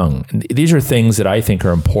young. And these are things that I think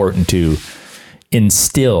are important to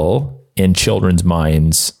instill in children's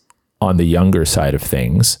minds on the younger side of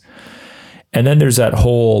things. And then there's that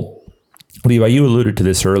whole, Levi, you alluded to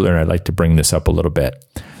this earlier, and I'd like to bring this up a little bit.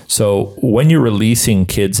 So when you're releasing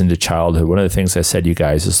kids into childhood, one of the things I said to you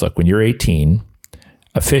guys is, look, when you're 18,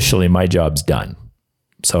 officially my job's done.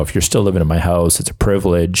 So if you're still living in my house, it's a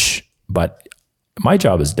privilege, but my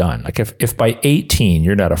job is done. Like if by 18,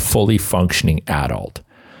 you're not a fully functioning adult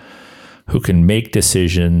who can make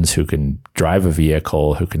decisions, who can drive a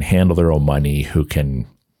vehicle, who can handle their own money, who can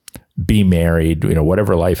be married,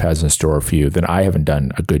 whatever life has in store for you, then I haven't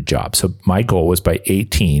done a good job. So my goal was by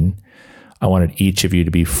 18, I wanted each of you to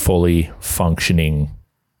be fully functioning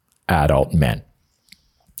adult men.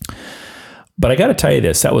 But I got to tell you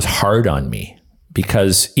this, that was hard on me,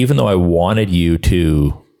 because even though I wanted you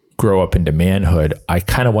to grow up into manhood, I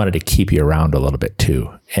kind of wanted to keep you around a little bit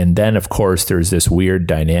too. And then of course there's this weird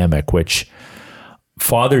dynamic, which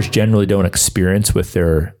fathers generally don't experience with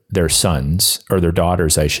their sons, or their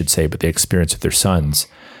daughters, I should say, but they experience with their sons.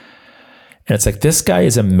 And it's like, this guy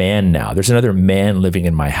is a man now. There's another man living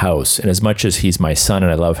in my house. And as much as he's my son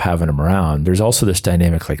and I love having him around, there's also this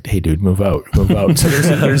dynamic like, hey dude, move out. So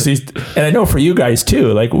there's these, and I know for you guys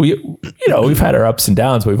too, like we've had our ups and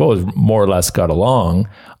downs, but we've always more or less got along.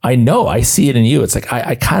 I know, I see it in you. It's like,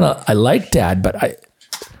 I like dad, but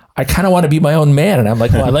I kind of want to be my own man. And I'm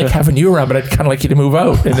like, well, I like having you around, but I'd kind of like you to move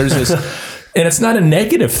out. And there's this, and it's not a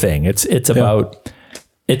negative thing. It's about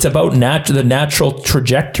the natural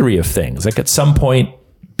trajectory of things. Like at some point,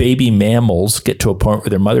 baby mammals get to a point where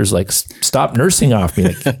their mother's like, stop nursing off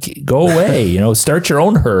me. Like, go away, start your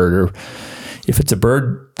own herd. Or if it's a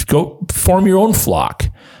bird, go form your own flock.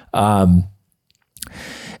 And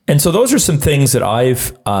so those are some things that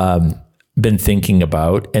I've been thinking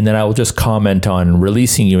about. And then I will just comment on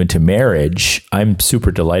releasing you into marriage. I'm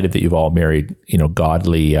super delighted that you've all married,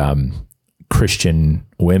 godly Christian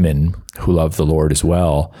women who love the Lord as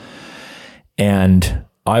well. And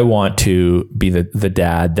I want to be the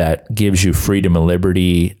dad that gives you freedom and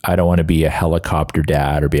liberty. I don't want to be a helicopter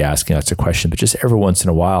dad or be asking lots of questions, but just every once in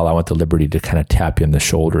a while, I want the liberty to kind of tap you on the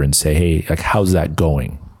shoulder and say, hey, like, how's that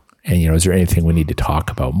going? And, is there anything we need to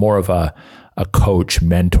talk about? More of a coach,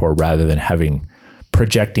 mentor, rather than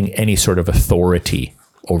projecting any sort of authority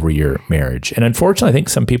over your marriage. And unfortunately, I think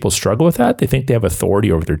some people struggle with that. They think they have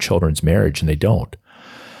authority over their children's marriage, and they don't.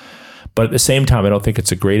 But at the same time, I don't think it's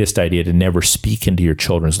the greatest idea to never speak into your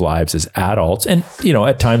children's lives as adults. And,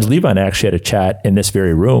 at times, Levi and I actually had a chat in this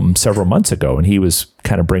very room several months ago, and he was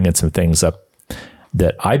kind of bringing some things up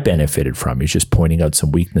that I benefited from. He's just pointing out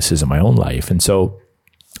some weaknesses in my own life. And so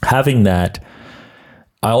having that,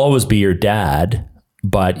 I'll always be your dad,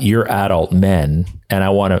 but you're adult men, and I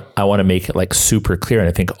want to make it like super clear. And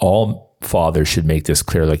I think all fathers should make this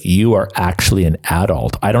clear. Like, you are actually an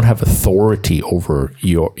adult. I don't have authority over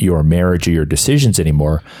your marriage or your decisions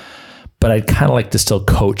anymore, but I'd kind of like to still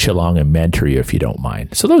coach along and mentor you if you don't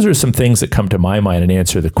mind. So those are some things that come to my mind and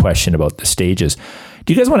answer the question about the stages.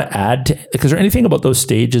 Do you guys want to add is there anything about those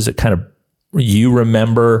stages that kind of you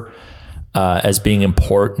remember as being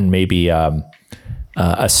important? Maybe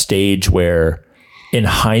a stage where in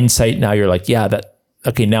hindsight now you're like,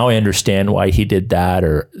 okay, now I understand why he did that,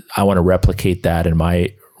 or I want to replicate that in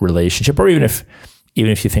my relationship. Or even if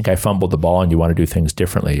you think I fumbled the ball and you want to do things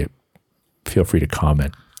differently, feel free to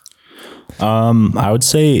comment. I would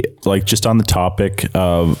say, like, just on the topic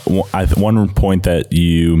of one point that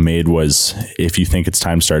you made was, if you think it's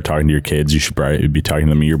time to start talking to your kids, you should probably be talking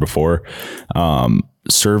to them a year before.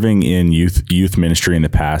 Serving in youth ministry in the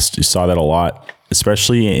past, you saw that a lot,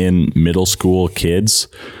 especially in middle school kids.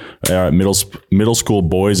 Middle school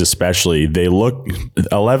boys especially, they look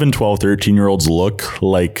 11, 12, 13-year-olds look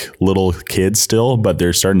like little kids still, but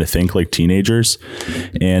they're starting to think like teenagers.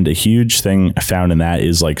 And a huge thing I found in that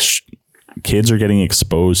is like kids are getting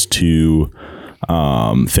exposed to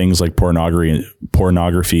things like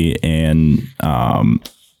pornography and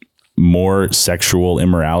more sexual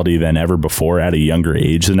immorality than ever before at a younger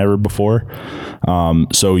age than ever before.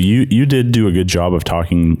 So you did do a good job of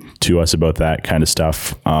talking to us about that kind of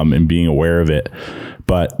stuff and being aware of it.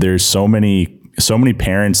 But there's so many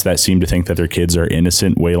parents that seem to think that their kids are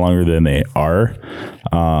innocent way longer than they are.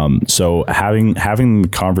 So having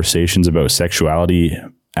conversations about sexuality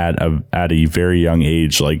at a very young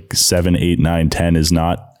age, like 7, 8, 9, 10 is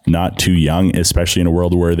not too young, especially in a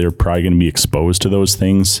world where they're probably going to be exposed to those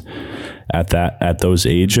things at those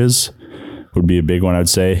ages, would be a big one, I would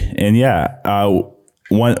say. And I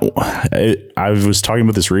was talking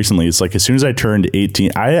about this recently. It's like, as soon as I turned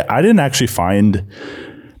 18, I didn't actually find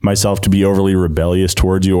myself to be overly rebellious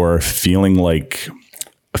towards you or feeling like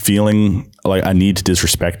I need to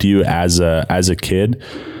disrespect you as a kid.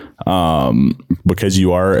 Because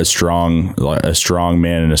you are a strong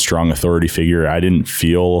man and a strong authority figure. I didn't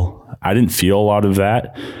feel a lot of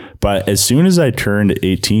that. But as soon as I turned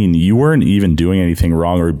 18, you weren't even doing anything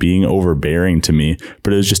wrong or being overbearing to me.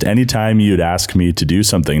 But it was just anytime you'd ask me to do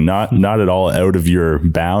something, not at all out of your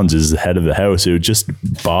bounds as the head of the house, it would just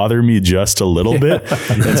bother me just a little bit.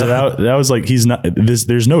 And so that was like,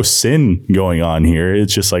 there's no sin going on here.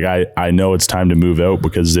 It's just like, I know it's time to move out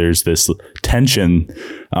because there's this tension.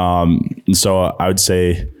 So I would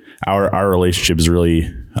say our relationship is really,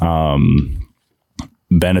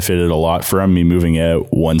 benefited a lot from me moving out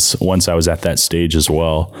once I was at that stage as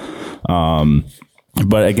well.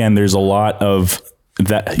 But again, there's a lot of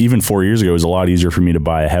that. Even 4 years ago, it was a lot easier for me to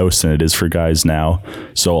buy a house than it is for guys now.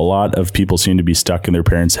 So a lot of people seem to be stuck in their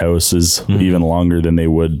parents' houses even longer than they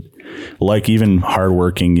would. Like, even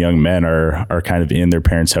hardworking young men are kind of in their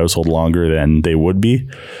parents' household longer than they would be.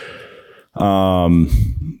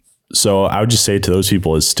 So I would just say to those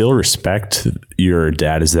people is still respect your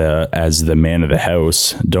dad as the man of the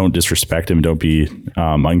house. Don't disrespect him. Don't be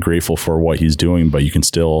ungrateful for what he's doing, but you can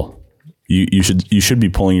still, you should be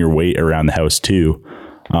pulling your weight around the house too.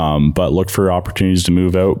 But look for opportunities to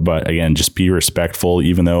move out. But again, just be respectful,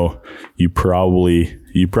 even though you probably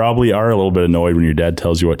are a little bit annoyed when your dad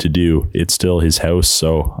tells you what to do. It's still his house.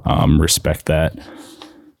 So respect that.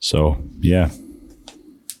 So, yeah.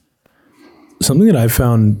 Something that I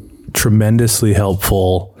found tremendously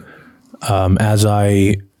helpful as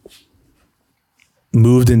I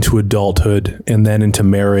moved into adulthood and then into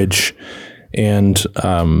marriage, and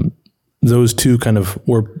those two kind of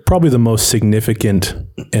were probably the most significant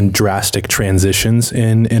and drastic transitions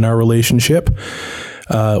in our relationship,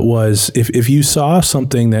 was if you saw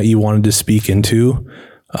something that you wanted to speak into,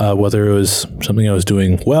 whether it was something I was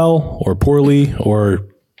doing well or poorly or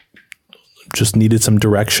just needed some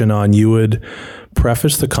direction on, you would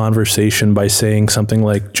preface the conversation by saying something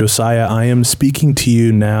like, "Josiah, I am speaking to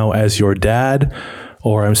you now as your dad,"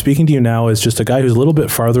 or "I'm speaking to you now as just a guy who's a little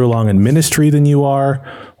bit farther along in ministry than you are,"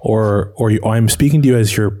 or "I'm speaking to you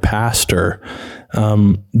as your pastor."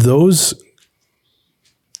 Those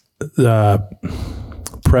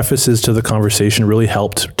prefaces to the conversation really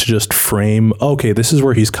helped to just frame, okay, this is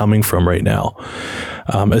where he's coming from right now.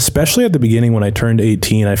 Especially at the beginning when I turned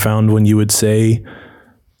 18, I found when you would say,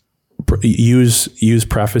 use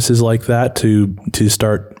prefaces like that to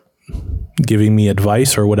start giving me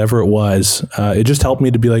advice or whatever it was, it just helped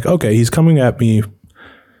me to be like, okay, he's coming at me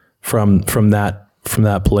from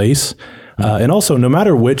that place. And also, no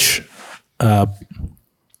matter which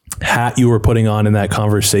hat you were putting on in that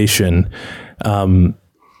conversation,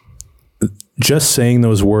 just saying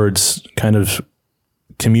those words kind of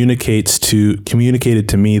communicated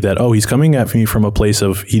to me that, oh, he's coming at me from a place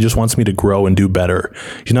of, he just wants me to grow and do better.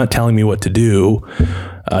 He's not telling me what to do,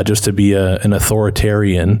 just to be an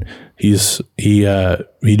authoritarian. He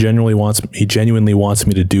genuinely wants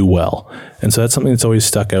me to do well. And so that's something that's always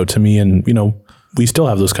stuck out to me. And, you know, we still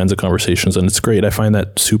have those kinds of conversations, and it's great. I find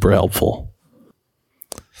that super helpful.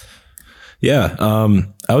 Yeah.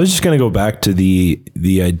 I was just going to go back to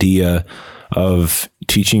the idea of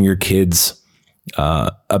teaching your kids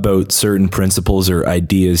about certain principles or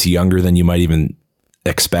ideas younger than you might even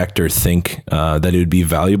expect or think that it would be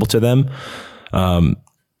valuable to them.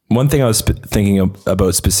 One thing I was thinking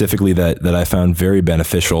about specifically that I found very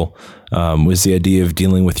beneficial was the idea of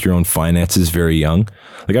dealing with your own finances very young.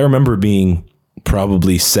 Like, I remember being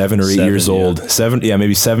probably 7 or 8 years old,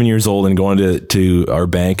 maybe 7 years old, and going to our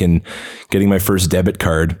bank and getting my first debit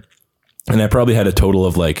card. And I probably had a total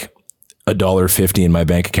of like $1.50 in my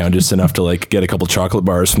bank account, just enough to like get a couple chocolate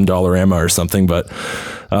bars from Dollarama or something. But,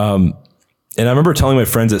 and I remember telling my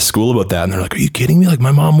friends at school about that, and they're like, "Are you kidding me? Like,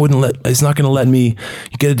 my mom is not going to let me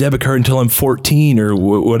get a debit card until I'm 14 or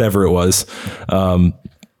whatever it was."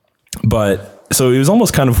 But so it was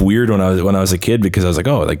almost kind of weird when I was a kid, because I was like,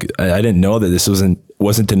 oh, like I didn't know that this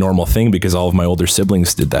wasn't the normal thing, because all of my older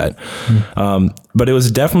siblings did that. But it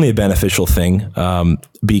was definitely a beneficial thing,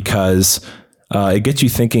 because it gets you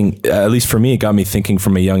thinking. At least for me, it got me thinking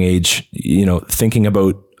from a young age, you know, thinking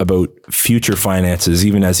about future finances.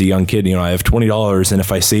 Even as a young kid, you know, I have $20, and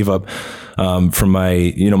if I save up from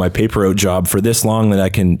my my paper route job for this long, then I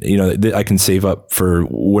can, I can save up for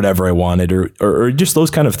whatever I wanted, or just those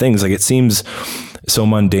kind of things. Like, it seems so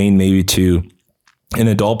mundane maybe to an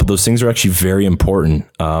adult, but those things are actually very important.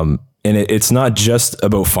 And it's not just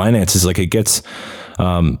about finances. Like, it gets,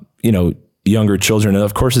 younger children, and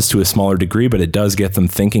of course it's to a smaller degree, but it does get them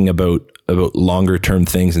thinking about longer term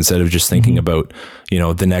things instead of just thinking about,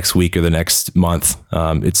 the next week or the next month.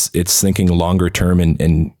 It's thinking longer term,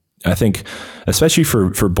 and I think especially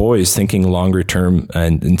for boys, thinking longer term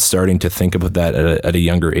and starting to think about that at a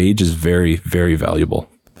younger age is very, very valuable.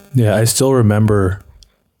 Yeah. I still remember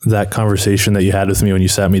that conversation that you had with me when you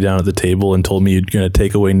sat me down at the table and told me you're going to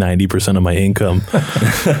take away 90% of my income.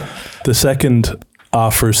 The second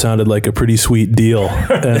offer sounded like a pretty sweet deal.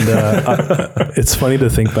 And it's funny to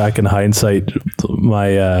think back in hindsight,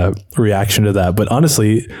 my reaction to that. But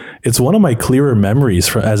honestly, it's one of my clearer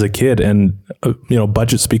memories as a kid. And,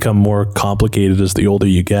 budgets become more complicated as the older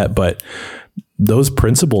you get. But those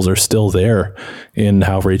principles are still there in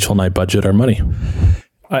how Rachel and I budget our money.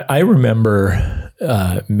 I remember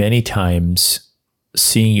many times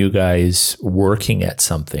seeing you guys working at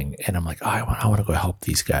something, and I'm like, oh, I want to go help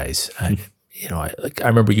these guys. I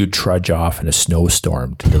remember you'd trudge off in a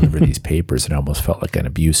snowstorm to deliver these papers, and I almost felt like an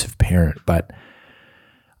abusive parent. But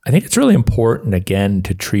I think it's really important, again,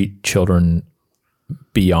 to treat children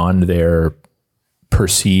beyond their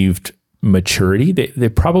perceived maturity. They're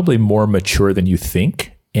probably more mature than you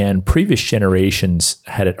think, and previous generations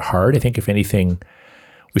had it hard. I think, if anything,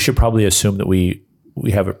 we should probably assume that we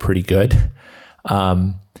have it pretty good.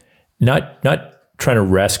 Not trying to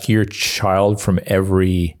rescue your child from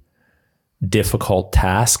every difficult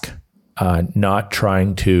task, not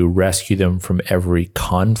trying to rescue them from every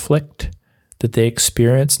conflict that they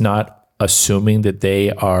experience, not assuming that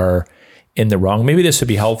they are in the wrong. Maybe this would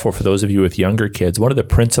be helpful for those of you with younger kids. One of the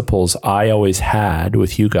principles I always had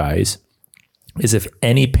with you guys is, if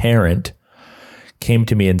any parent came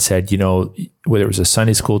to me and said, whether it was a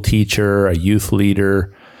Sunday school teacher, a youth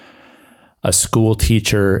leader, a school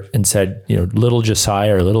teacher, and said, little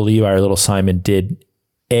Josiah or little Levi or little Simon did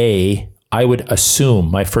A, I would assume,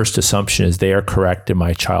 my first assumption is they are correct and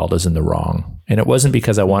my child is in the wrong. And it wasn't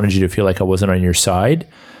because I wanted you to feel like I wasn't on your side,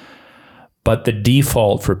 but the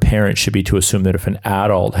default for parents should be to assume that if an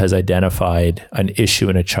adult has identified an issue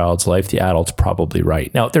in a child's life, the adult's probably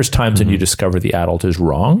right. Now, there's times when you discover the adult is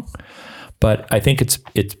wrong, but I think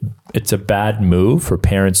it's a bad move for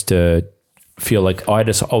parents to feel like, I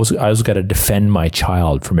always got to defend my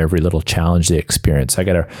child from every little challenge they experience. I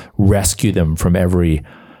got to rescue them from every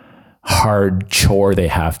hard chore they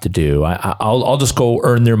have to do. I'll just go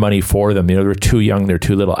earn their money for them. They're too young, they're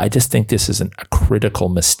too little. I just think this is a critical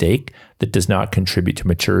mistake that does not contribute to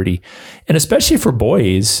maturity. And especially for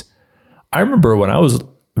boys, I remember when I was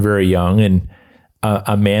very young and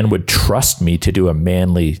a man would trust me to do a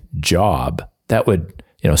manly job, that would,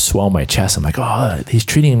 swell my chest. I'm like, oh, he's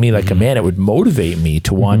treating me like a man. It would motivate me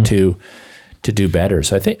to want to do better.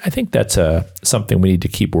 So I think that's something we need to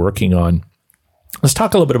keep working on. Let's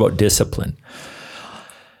talk a little bit about discipline.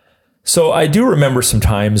 So I do remember some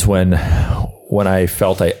times when I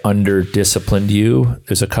felt I under-disciplined you.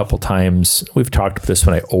 There's a couple times, we've talked about this,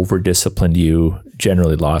 when I over-disciplined you,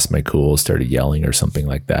 generally lost my cool, started yelling or something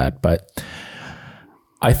like that. But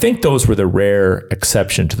I think those were the rare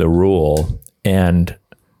exception to the rule. And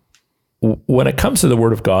when it comes to the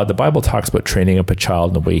Word of God, the Bible talks about training up a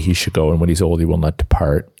child in the way he should go, and when he's old, he will not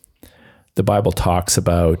depart. The Bible talks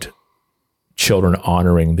about children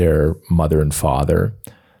honoring their mother and father.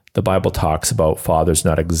 The Bible talks about fathers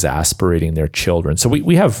not exasperating their children. So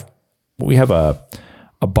we have a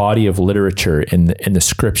body of literature in the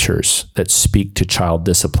scriptures that speak to child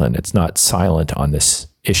discipline. It's not silent on this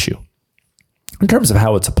issue. In terms of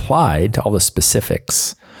how it's applied to all the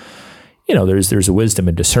specifics, there's a wisdom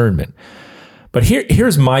and discernment. But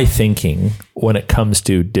here's my thinking when it comes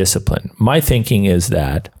to discipline. My thinking is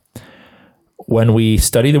that when we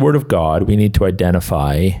study the Word of God, we need to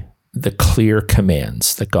identify the clear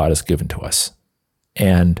commands that God has given to us.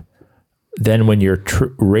 And then when you're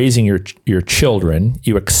raising your children,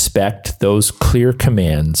 you expect those clear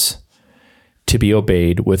commands to be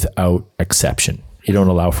obeyed without exception. You don't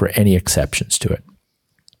allow for any exceptions to it.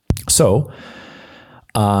 So,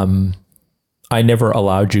 I never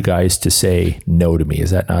allowed you guys to say no to me.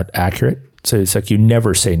 Is that not accurate? So it's like you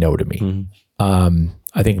never say no to me.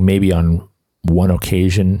 I think maybe on one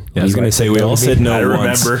occasion. I was going to say, we all said no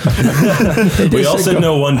once. I remember. We all said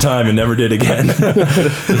no one time and never did again.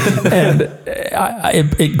 And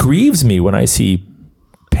it grieves me when I see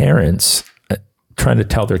parents trying to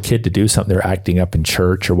tell their kid to do something. They're acting up in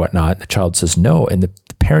church or whatnot. The child says no, and the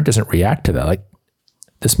parent doesn't react to that. Like,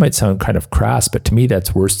 this might sound kind of crass, but to me,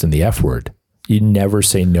 that's worse than the F word. You never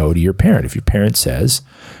say no to your parent. If your parent says,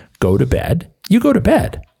 go to bed, you go to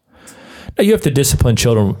bed. Now, you have to discipline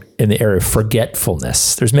children in the area of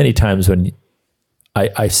forgetfulness. There's many times when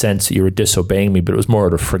I sense that you were disobeying me, but it was more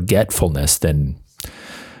out of forgetfulness than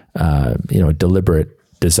a deliberate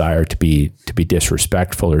desire to be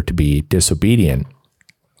disrespectful or to be disobedient.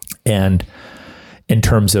 And in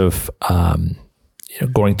terms of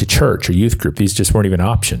going to church or youth group, these just weren't even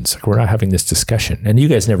options. Like, we're not having this discussion. And you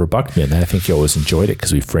guys never bucked me, and I think you always enjoyed it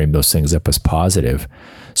because we framed those things up as positive.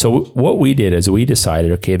 So what we did is we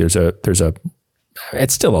decided, okay, there's a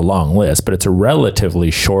it's still a long list, but it's a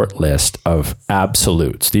relatively short list of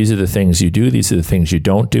absolutes. These are the things you do, these are the things you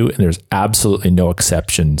don't do, and there's absolutely no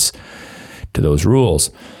exceptions to those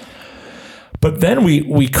rules. But then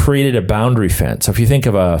we created a boundary fence. So if you think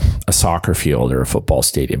of a soccer field or a football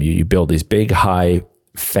stadium, you build these big, high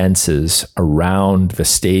fences around the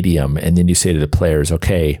stadium, and then you say to the players,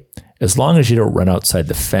 okay, as long as you don't run outside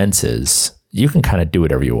the fences, you can kind of do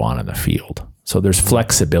whatever you want on the field. So there's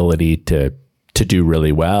flexibility to do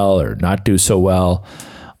really well or not do so well.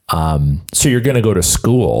 So you're going to go to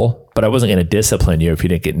school, but I wasn't going to discipline you if you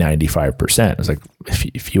didn't get 95%. It was like,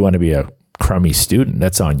 if you want to be a crummy student,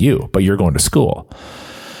 that's on you, but you're going to school.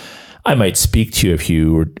 I might speak to you if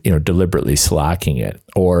you were, deliberately slacking it.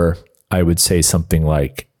 Or I would say something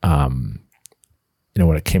like,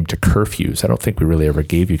 when it came to curfews, I don't think we really ever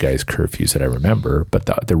gave you guys curfews that I remember, but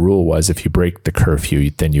the rule was if you break the curfew,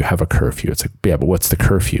 then you have a curfew. It's like, yeah, but what's the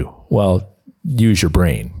curfew? Well, use your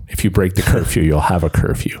brain. If you break the curfew, you'll have a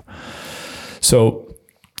curfew. So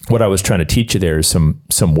what I was trying to teach you there is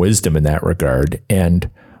some wisdom in that regard. And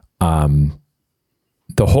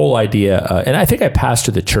the whole idea, and I think I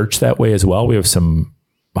pastor the church that way as well. We have some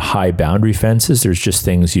high boundary fences. There's just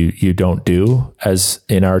things you don't do as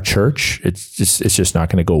in our church. It's just not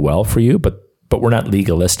going to go well for you, but we're not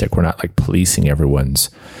legalistic. We're not like policing everyone's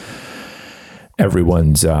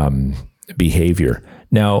behavior.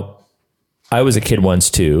 Now, I was a kid once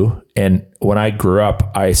too, and when I grew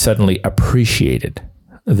up, I suddenly appreciated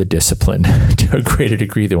the discipline to a greater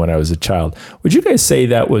degree than when I was a child. Would you guys say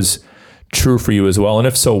that was true for you as well? And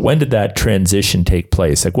if so, when did that transition take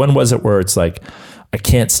place? Like, when was it where it's like, I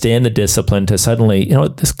can't stand the discipline, to suddenly,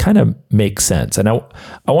 this kind of makes sense? And I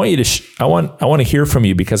want you to, I want to hear from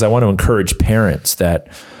you, because I want to encourage parents that,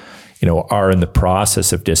 are in the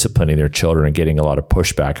process of disciplining their children and getting a lot of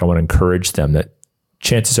pushback. I want to encourage them that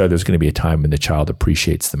chances are there's going to be a time when the child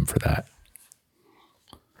appreciates them for that.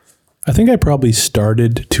 I think I probably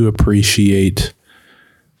started to appreciate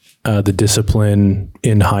the discipline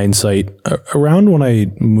in hindsight around when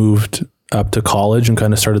I moved up to college and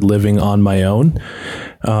kind of started living on my own.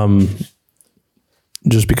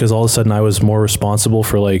 Just because all of a sudden I was more responsible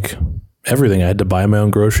for like everything. I had to buy my own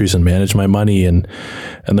groceries and manage my money, and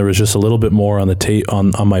there was just a little bit more on the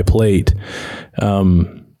on my plate.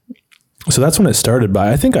 So that's when it started. But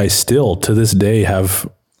I think I still to this day have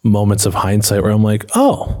moments of hindsight where I'm like,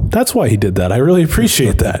 oh, that's why he did that. I really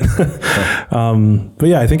appreciate that. But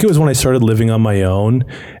yeah, I think it was when I started living on my own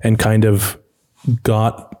and kind of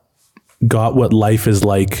got what life is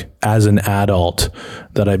like as an adult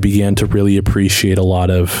that I began to really appreciate a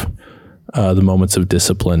lot of the moments of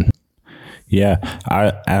discipline. Yeah,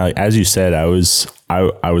 I as you said, I was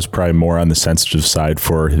probably more on the sensitive side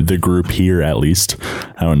for the group here, at least.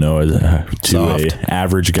 I don't know, to a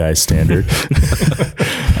average guy standard.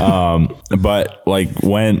 But like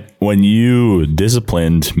when you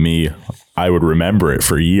disciplined me, I would remember it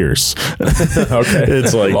for years. Okay,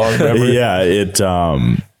 it's like long memory. Yeah,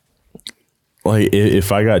 like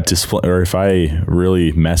if I got disciplined or if I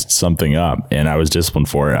really messed something up and I was disciplined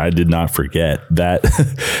for it, I did not forget that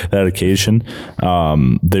that occasion.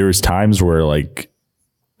 There was times where I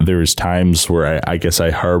guess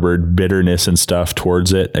I harbored bitterness and stuff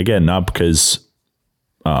towards it. Again, not because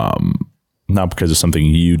of something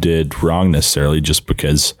you did wrong necessarily, just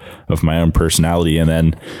because of my own personality. And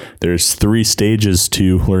then there's 3 stages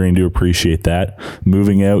to learning to appreciate that: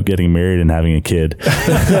 moving out, getting married, and having a kid.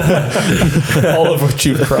 All of which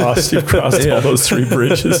you've crossed. You've crossed all those 3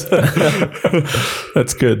 bridges.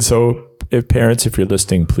 That's good. So if you're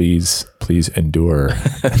listening, please endure.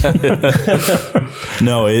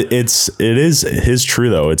 No, it is true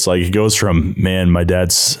though. It's like it goes from, man, my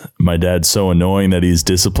dad's so annoying that he's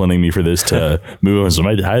disciplining me for this, to move on. So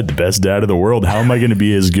I had the best dad in the world. How am I going to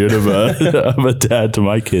be as good of a dad to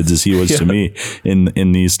my kids as he was to me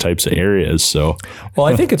in these types of areas? So, well,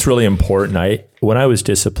 I think it's really important. When I was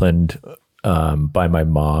disciplined by my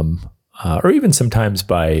mom, or even sometimes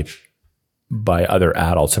by other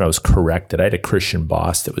adults, and I was corrected. I had a Christian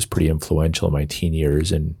boss that was pretty influential in my teen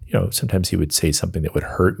years. And, sometimes he would say something that would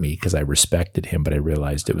hurt me because I respected him, but I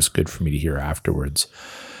realized it was good for me to hear afterwards.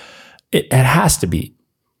 It has to be,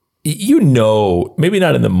 maybe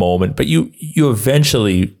not in the moment, but you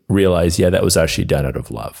eventually realize, yeah, that was actually done out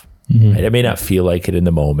of love. Mm-hmm. Right? I may not feel like it in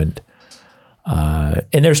the moment.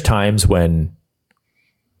 And there's times when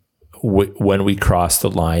we cross the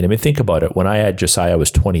line. I mean, think about it. When I had Josiah, I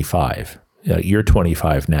was 25. You're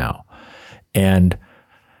 25 now. And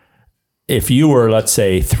if you were, let's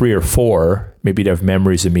say, 3 or 4, maybe you'd have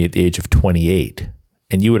memories of me at the age of 28.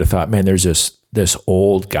 And you would have thought, man, there's this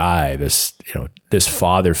old guy, this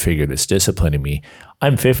father figure that's disciplining me.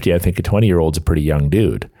 I'm 50. I think a 20-year-old's a pretty young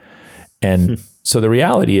dude. And so the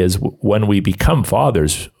reality is, when we become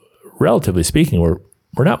fathers, relatively speaking, we're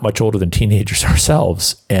not much older than teenagers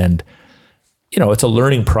ourselves. And it's a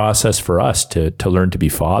learning process for us to learn to be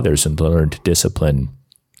fathers and to learn to discipline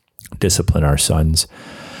our sons.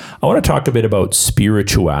 I want to talk a bit about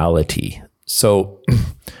spirituality. So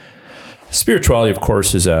spirituality, of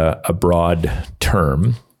course, is a broad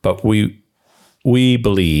term, but we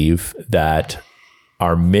believe that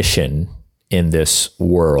our mission in this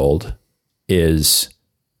world is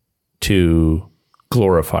to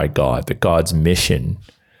glorify God, that God's mission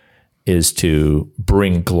is to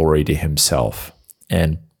bring glory to himself.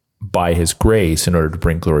 And by his grace, in order to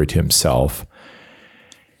bring glory to himself,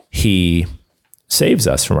 he saves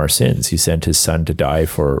us from our sins. He sent his son to die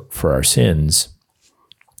for our sins.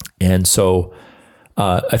 And so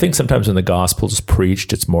I think sometimes when the gospel is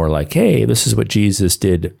preached, it's more like, hey, this is what Jesus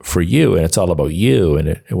did for you, and it's all about you.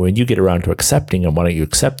 And when you get around to accepting him, why don't you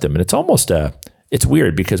accept him? And it's almost it's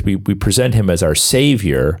weird because we present him as our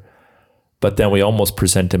savior, but then we almost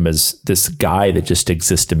present him as this guy that just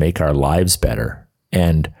exists to make our lives better.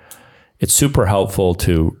 And it's super helpful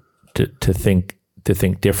to think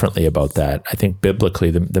differently about that. I think biblically,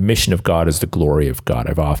 the mission of God is the glory of God.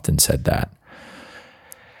 I've often said that.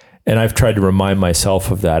 And I've tried to remind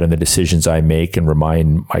myself of that in the decisions I make, and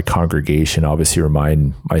remind my congregation, obviously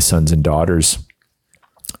remind my sons and daughters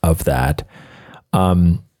of that.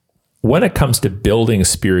 When it comes to building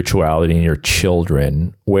spirituality in your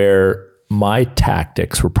children, where my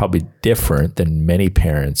tactics were probably different than many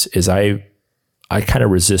parents, is I kind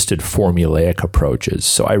of resisted formulaic approaches.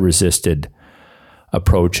 So I resisted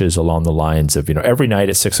approaches along the lines of, every night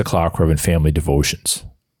at 6:00 we're having family devotions.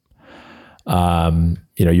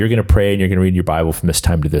 You're going to pray and you're going to read your Bible from this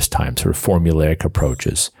time to this time, sort of formulaic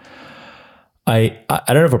approaches. I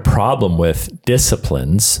don't have a problem with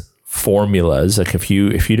disciplines formulas. Like if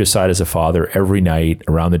you decide as a father every night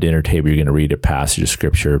around the dinner table, you're going to read a passage of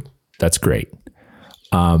scripture, that's great.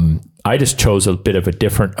 I just chose a bit of a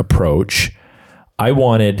different approach. I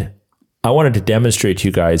wanted to demonstrate to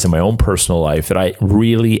you guys in my own personal life that I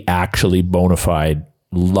really actually bona fide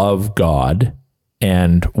love God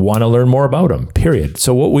and want to learn more about him, period.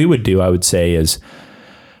 So what we would do, I would say, is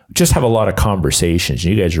just have a lot of conversations.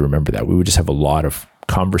 You guys remember that. We would just have a lot of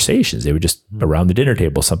conversations. They would just, around the dinner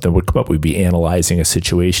table, something would come up. We'd be analyzing a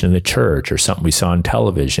situation in the church or something we saw on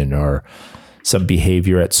television or some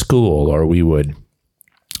behavior at school, or we would,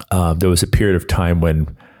 there was a period of time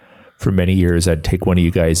when for many years, I'd take one of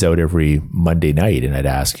you guys out every Monday night and I'd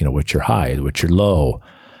ask, what's your high, what's your low?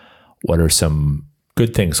 What are some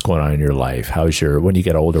good things going on in your life? When you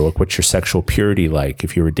get older, what's your sexual purity like?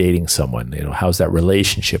 If you were dating someone, how's that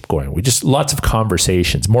relationship going? We just, lots of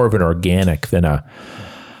conversations, more of an organic than a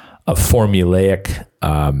formulaic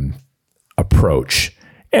approach.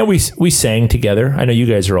 And we sang together. I know you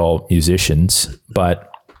guys are all musicians, but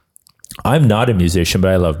I'm not a musician, but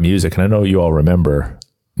I love music. And I know you all remember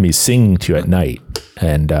me singing to you at night.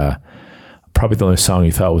 And probably the only song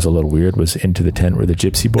you thought was a little weird was Into the Tent Where the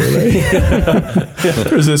Gypsy Boy Lay.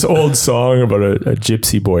 There's this old song about a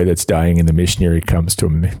gypsy boy that's dying and the missionary comes to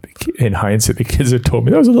him. In hindsight, the kids had told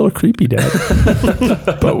me that was a little creepy, Dad.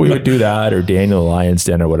 But we would do that, or Daniel the Lion's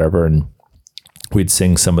Den or whatever, and we'd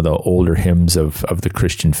sing some of the older hymns of the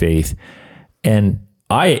Christian faith. And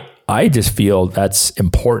I just feel that's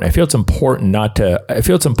important. I feel it's important not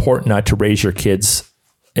to raise your kids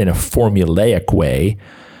in a formulaic way,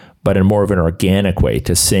 but in more of an organic way,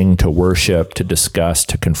 to sing, to worship, to discuss,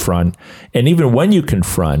 to confront. And even when you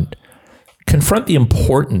confront the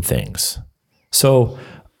important things. So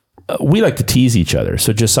we like to tease each other.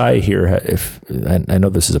 So Josiah here, I know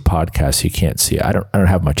this is a podcast, so you can't see it. I don't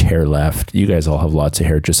have much hair left. You guys all have lots of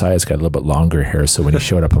hair. Josiah's got a little bit longer hair. So when he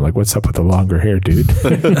showed up, I'm like, what's up with the longer hair, dude?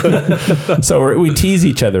 So we tease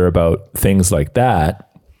each other about things like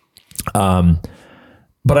that.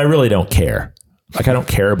 But I really don't care. Like, I don't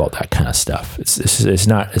care about that kind of stuff. It's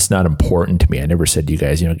not important to me. I never said to you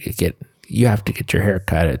guys, you have to get your hair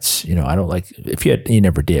cut. It's, I don't like, you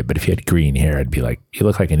never did, but if you had green hair, I'd be like, you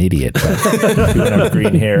look like an idiot. But if you want to have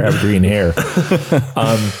green hair, have green hair.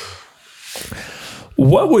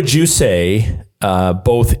 What would you say,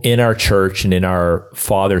 both in our church and in our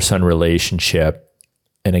father-son relationship?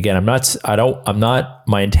 And again,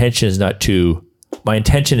 my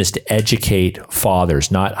intention is to educate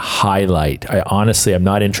fathers, not highlight. I'm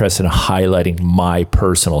not interested in highlighting my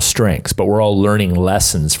personal strengths, but we're all learning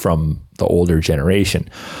lessons from the older generation.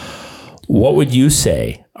 What would you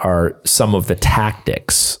say are some of the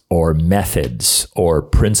tactics or methods or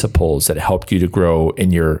principles that helped you to grow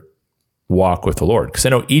in your walk with the Lord? Because I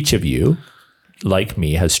know each of you, like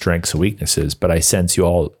me, has strengths and weaknesses, but I sense you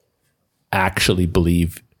all actually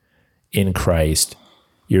believe in Christ.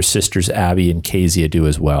 Your sisters, Abby and Kezia, do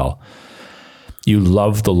as well. You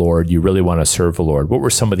love the Lord. You really want to serve the Lord. What were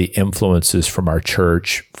some of the influences from our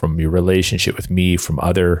church, from your relationship with me, from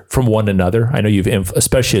one another? I know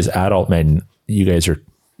especially as adult men, you guys are,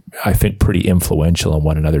 I think, pretty influential on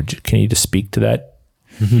one another. Can you just speak to that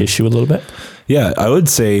issue a little bit? Yeah, I would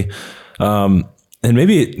say, and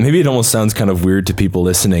maybe it almost sounds kind of weird to people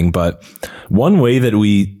listening, but one way that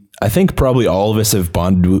I think probably all of us have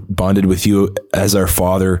bonded with you as our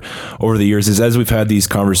father over the years is as we've had these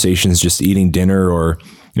conversations, just eating dinner or,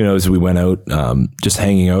 as we went out, just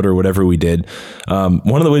hanging out or whatever we did.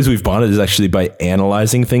 One of the ways we've bonded is actually by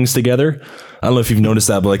analyzing things together. I don't know if you've noticed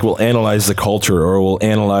that, but like we'll analyze the culture or we'll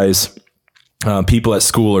analyze people at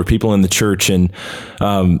school or people in the church. And,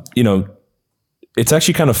 it's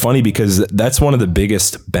actually kind of funny because that's one of the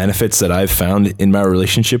biggest benefits that I've found in my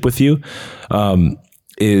relationship with you.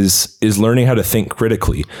 Is learning how to think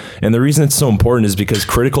critically. And the reason it's so important is because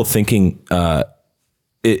critical thinking,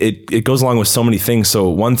 it goes along with so many things. So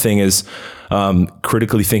one thing is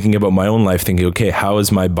critically thinking about my own life, thinking, okay, how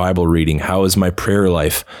is my Bible reading? How is my prayer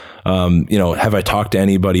life? Have I talked to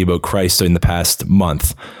anybody about Christ in the past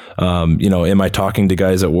month? Am I talking to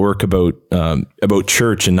guys at work about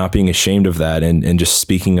church and not being ashamed of that and just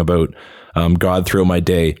speaking about God throughout my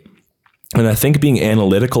day? And I think being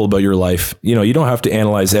analytical about your life, you don't have to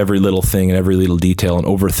analyze every little thing and every little detail and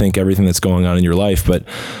overthink everything that's going on in your life. But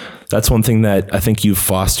that's one thing that I think you've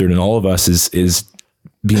fostered in all of us is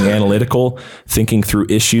being analytical, thinking through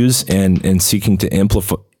issues and seeking to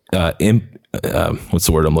what's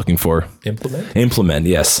the word I'm looking for? Implement.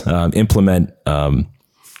 Yes. Implement,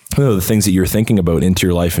 the things that you're thinking about into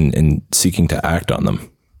your life and seeking to act on them.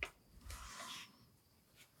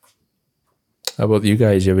 How about you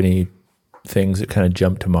guys? Do you have any things that kind of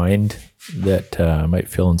jump to mind that might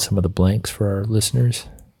fill in some of the blanks for our listeners?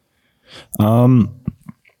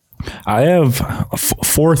 I have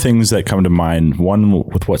four things that come to mind. One,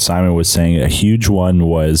 with what Simon was saying, a huge one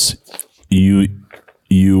was you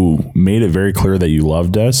made it very clear that you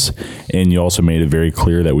loved us, and you also made it very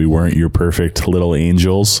clear that we weren't your perfect little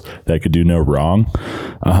angels that could do no wrong.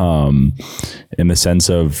 In the sense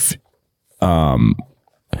of,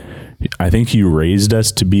 I think you raised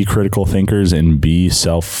us to be critical thinkers and be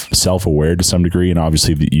self-aware to some degree, and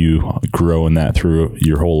obviously that you grow in that through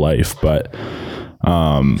your whole life. But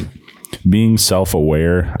being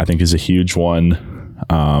self-aware, I think, is a huge one.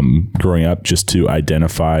 Growing up, just to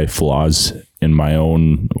identify flaws in my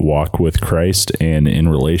own walk with Christ and in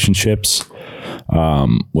relationships,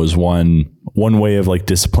 was one way of like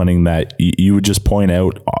disciplining that you would just point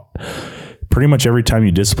out. Pretty much every time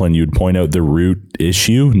you discipline, you would point out the root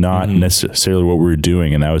issue, not necessarily what we were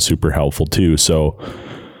doing. And that was super helpful too. So,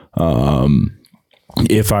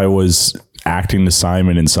 if I was acting to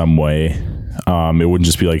Simon in some way, it wouldn't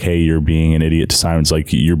just be like, hey, you're being an idiot to Simon. It's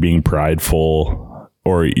like, you're being prideful,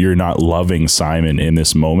 or you're not loving Simon in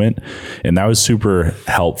this moment. And that was super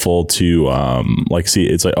helpful to, see,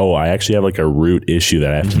 it's like, oh, I actually have like a root issue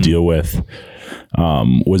that I have to deal with,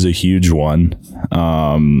 was a huge one.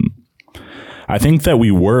 I think that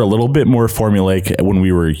we were a little bit more formulaic when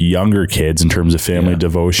we were younger kids in terms of family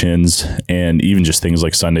devotions, and even just things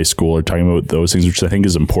like Sunday school, or talking about those things, which I think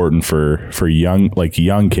is important for young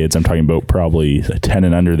kids. I'm talking about probably 10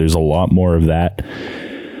 and under. There's a lot more of that.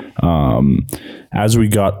 As we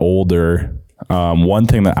got older, one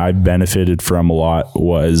thing that I benefited from a lot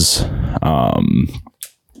was,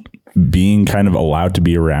 being kind of allowed to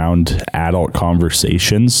be around adult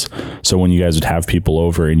conversations. So when you guys would have people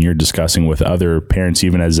over and you're discussing with other parents,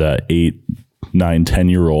 even as a 8, 9,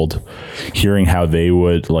 10-year-old, hearing how they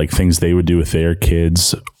would, like, things they would do with their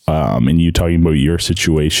kids, and you talking about your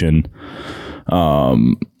situation,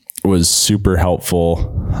 was super helpful,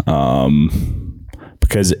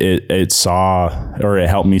 because it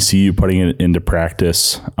helped me see you putting it into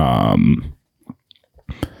practice.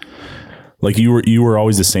 Like you were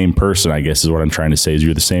always the same person, I guess is what I'm trying to say, is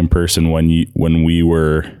you're the same person when we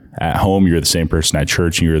were at home, you're the same person at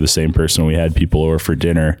church, and you were the same person when we had people over for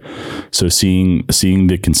dinner. So seeing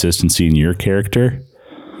the consistency in your character.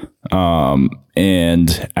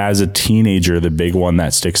 And as a teenager, the big one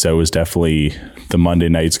that sticks out was definitely the Monday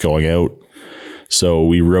nights going out. So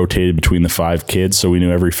we rotated between the 5 kids. So we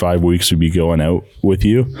knew every 5 weeks we'd be going out with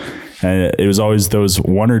you. And it was always those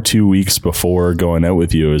 1 or 2 weeks before going out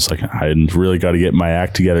with you. It was like, I really got to get my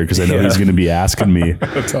act together, because I know he's going to be asking me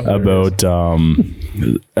about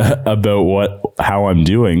how I'm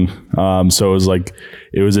doing. So it was like,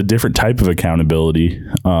 it was a different type of accountability.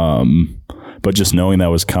 But just knowing that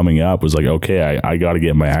was coming up was like, okay, I got to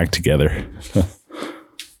get my act together.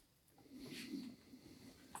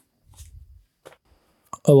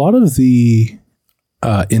 A lot of the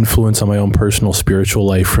influence on my own personal spiritual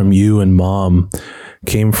life from you and Mom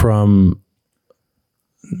came from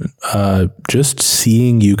just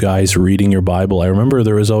seeing you guys reading your Bible. I remember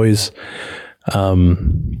there was always,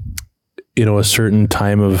 a certain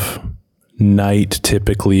time of night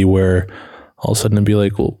typically where all of a sudden I'd be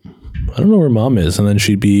like, well, I don't know where Mom is. And then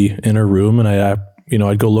she'd be in her room, and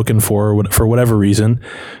I'd go looking for whatever reason,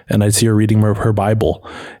 and I'd see her reading her Bible.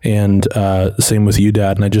 And same with you,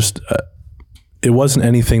 Dad. And I just, it wasn't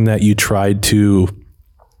anything that you tried to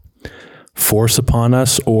force upon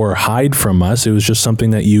us or hide from us. It was just something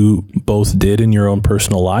that you both did in your own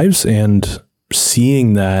personal lives, and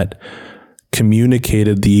seeing that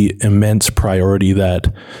communicated the immense priority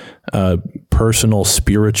that personal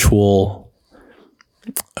spiritual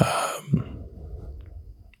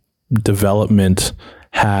development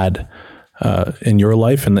had in your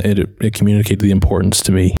life, and it communicated the importance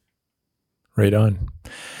to me. Right on.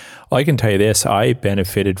 Well, I can tell you this, I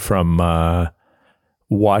benefited from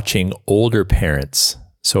watching older parents.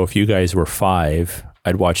 So if you guys were 5,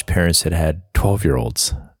 I'd watch parents that had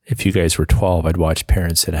 12-year-olds. If you guys were 12, I'd watch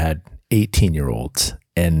parents that had 18-year-olds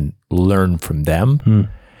and learn from them.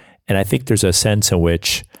 And I think there's a sense in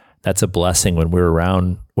which that's a blessing when we're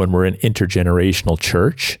around, when we're in intergenerational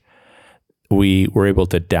church. We were able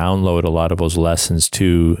to download a lot of those lessons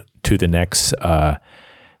to the next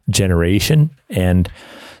generation. And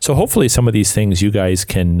so hopefully some of these things you guys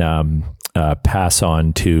can pass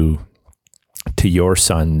on to your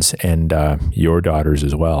sons and your daughters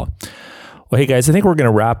as well. Well, hey guys, I think we're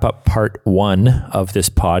going to wrap up part 1 of this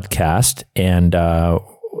podcast, and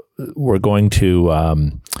we're going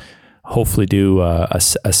to hopefully do a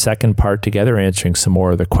second part together, answering some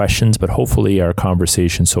more of the questions. But hopefully our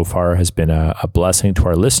conversation so far has been a blessing to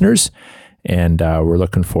our listeners. And we're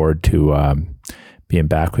looking forward to being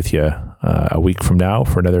back with you a week from now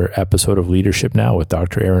for another episode of Leadership Now with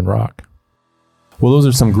Dr. Aaron Rock. Well, those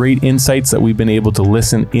are some great insights that we've been able to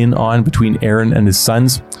listen in on between Aaron and his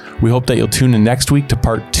sons. We hope that you'll tune in next week to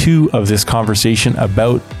part 2 of this conversation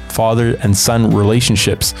about father and son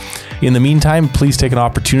relationships. In the meantime, please take an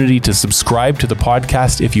opportunity to subscribe to the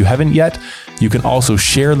podcast if you haven't yet. You can also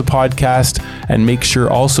share the podcast, and make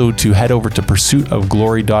sure also to head over to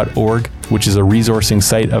pursuitofglory.org, which is a resourcing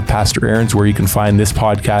site of Pastor Aaron's, where you can find this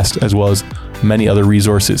podcast as well as many other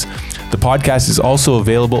resources. The podcast is also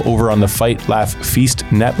available over on the Fight, Laugh, Feast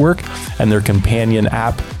network and their companion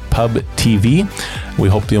app, Pub TV. We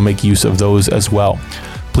hope you'll make use of those as well.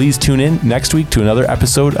 Please tune in next week to another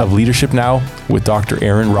episode of Leadership Now with Dr.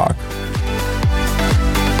 Aaron Rock.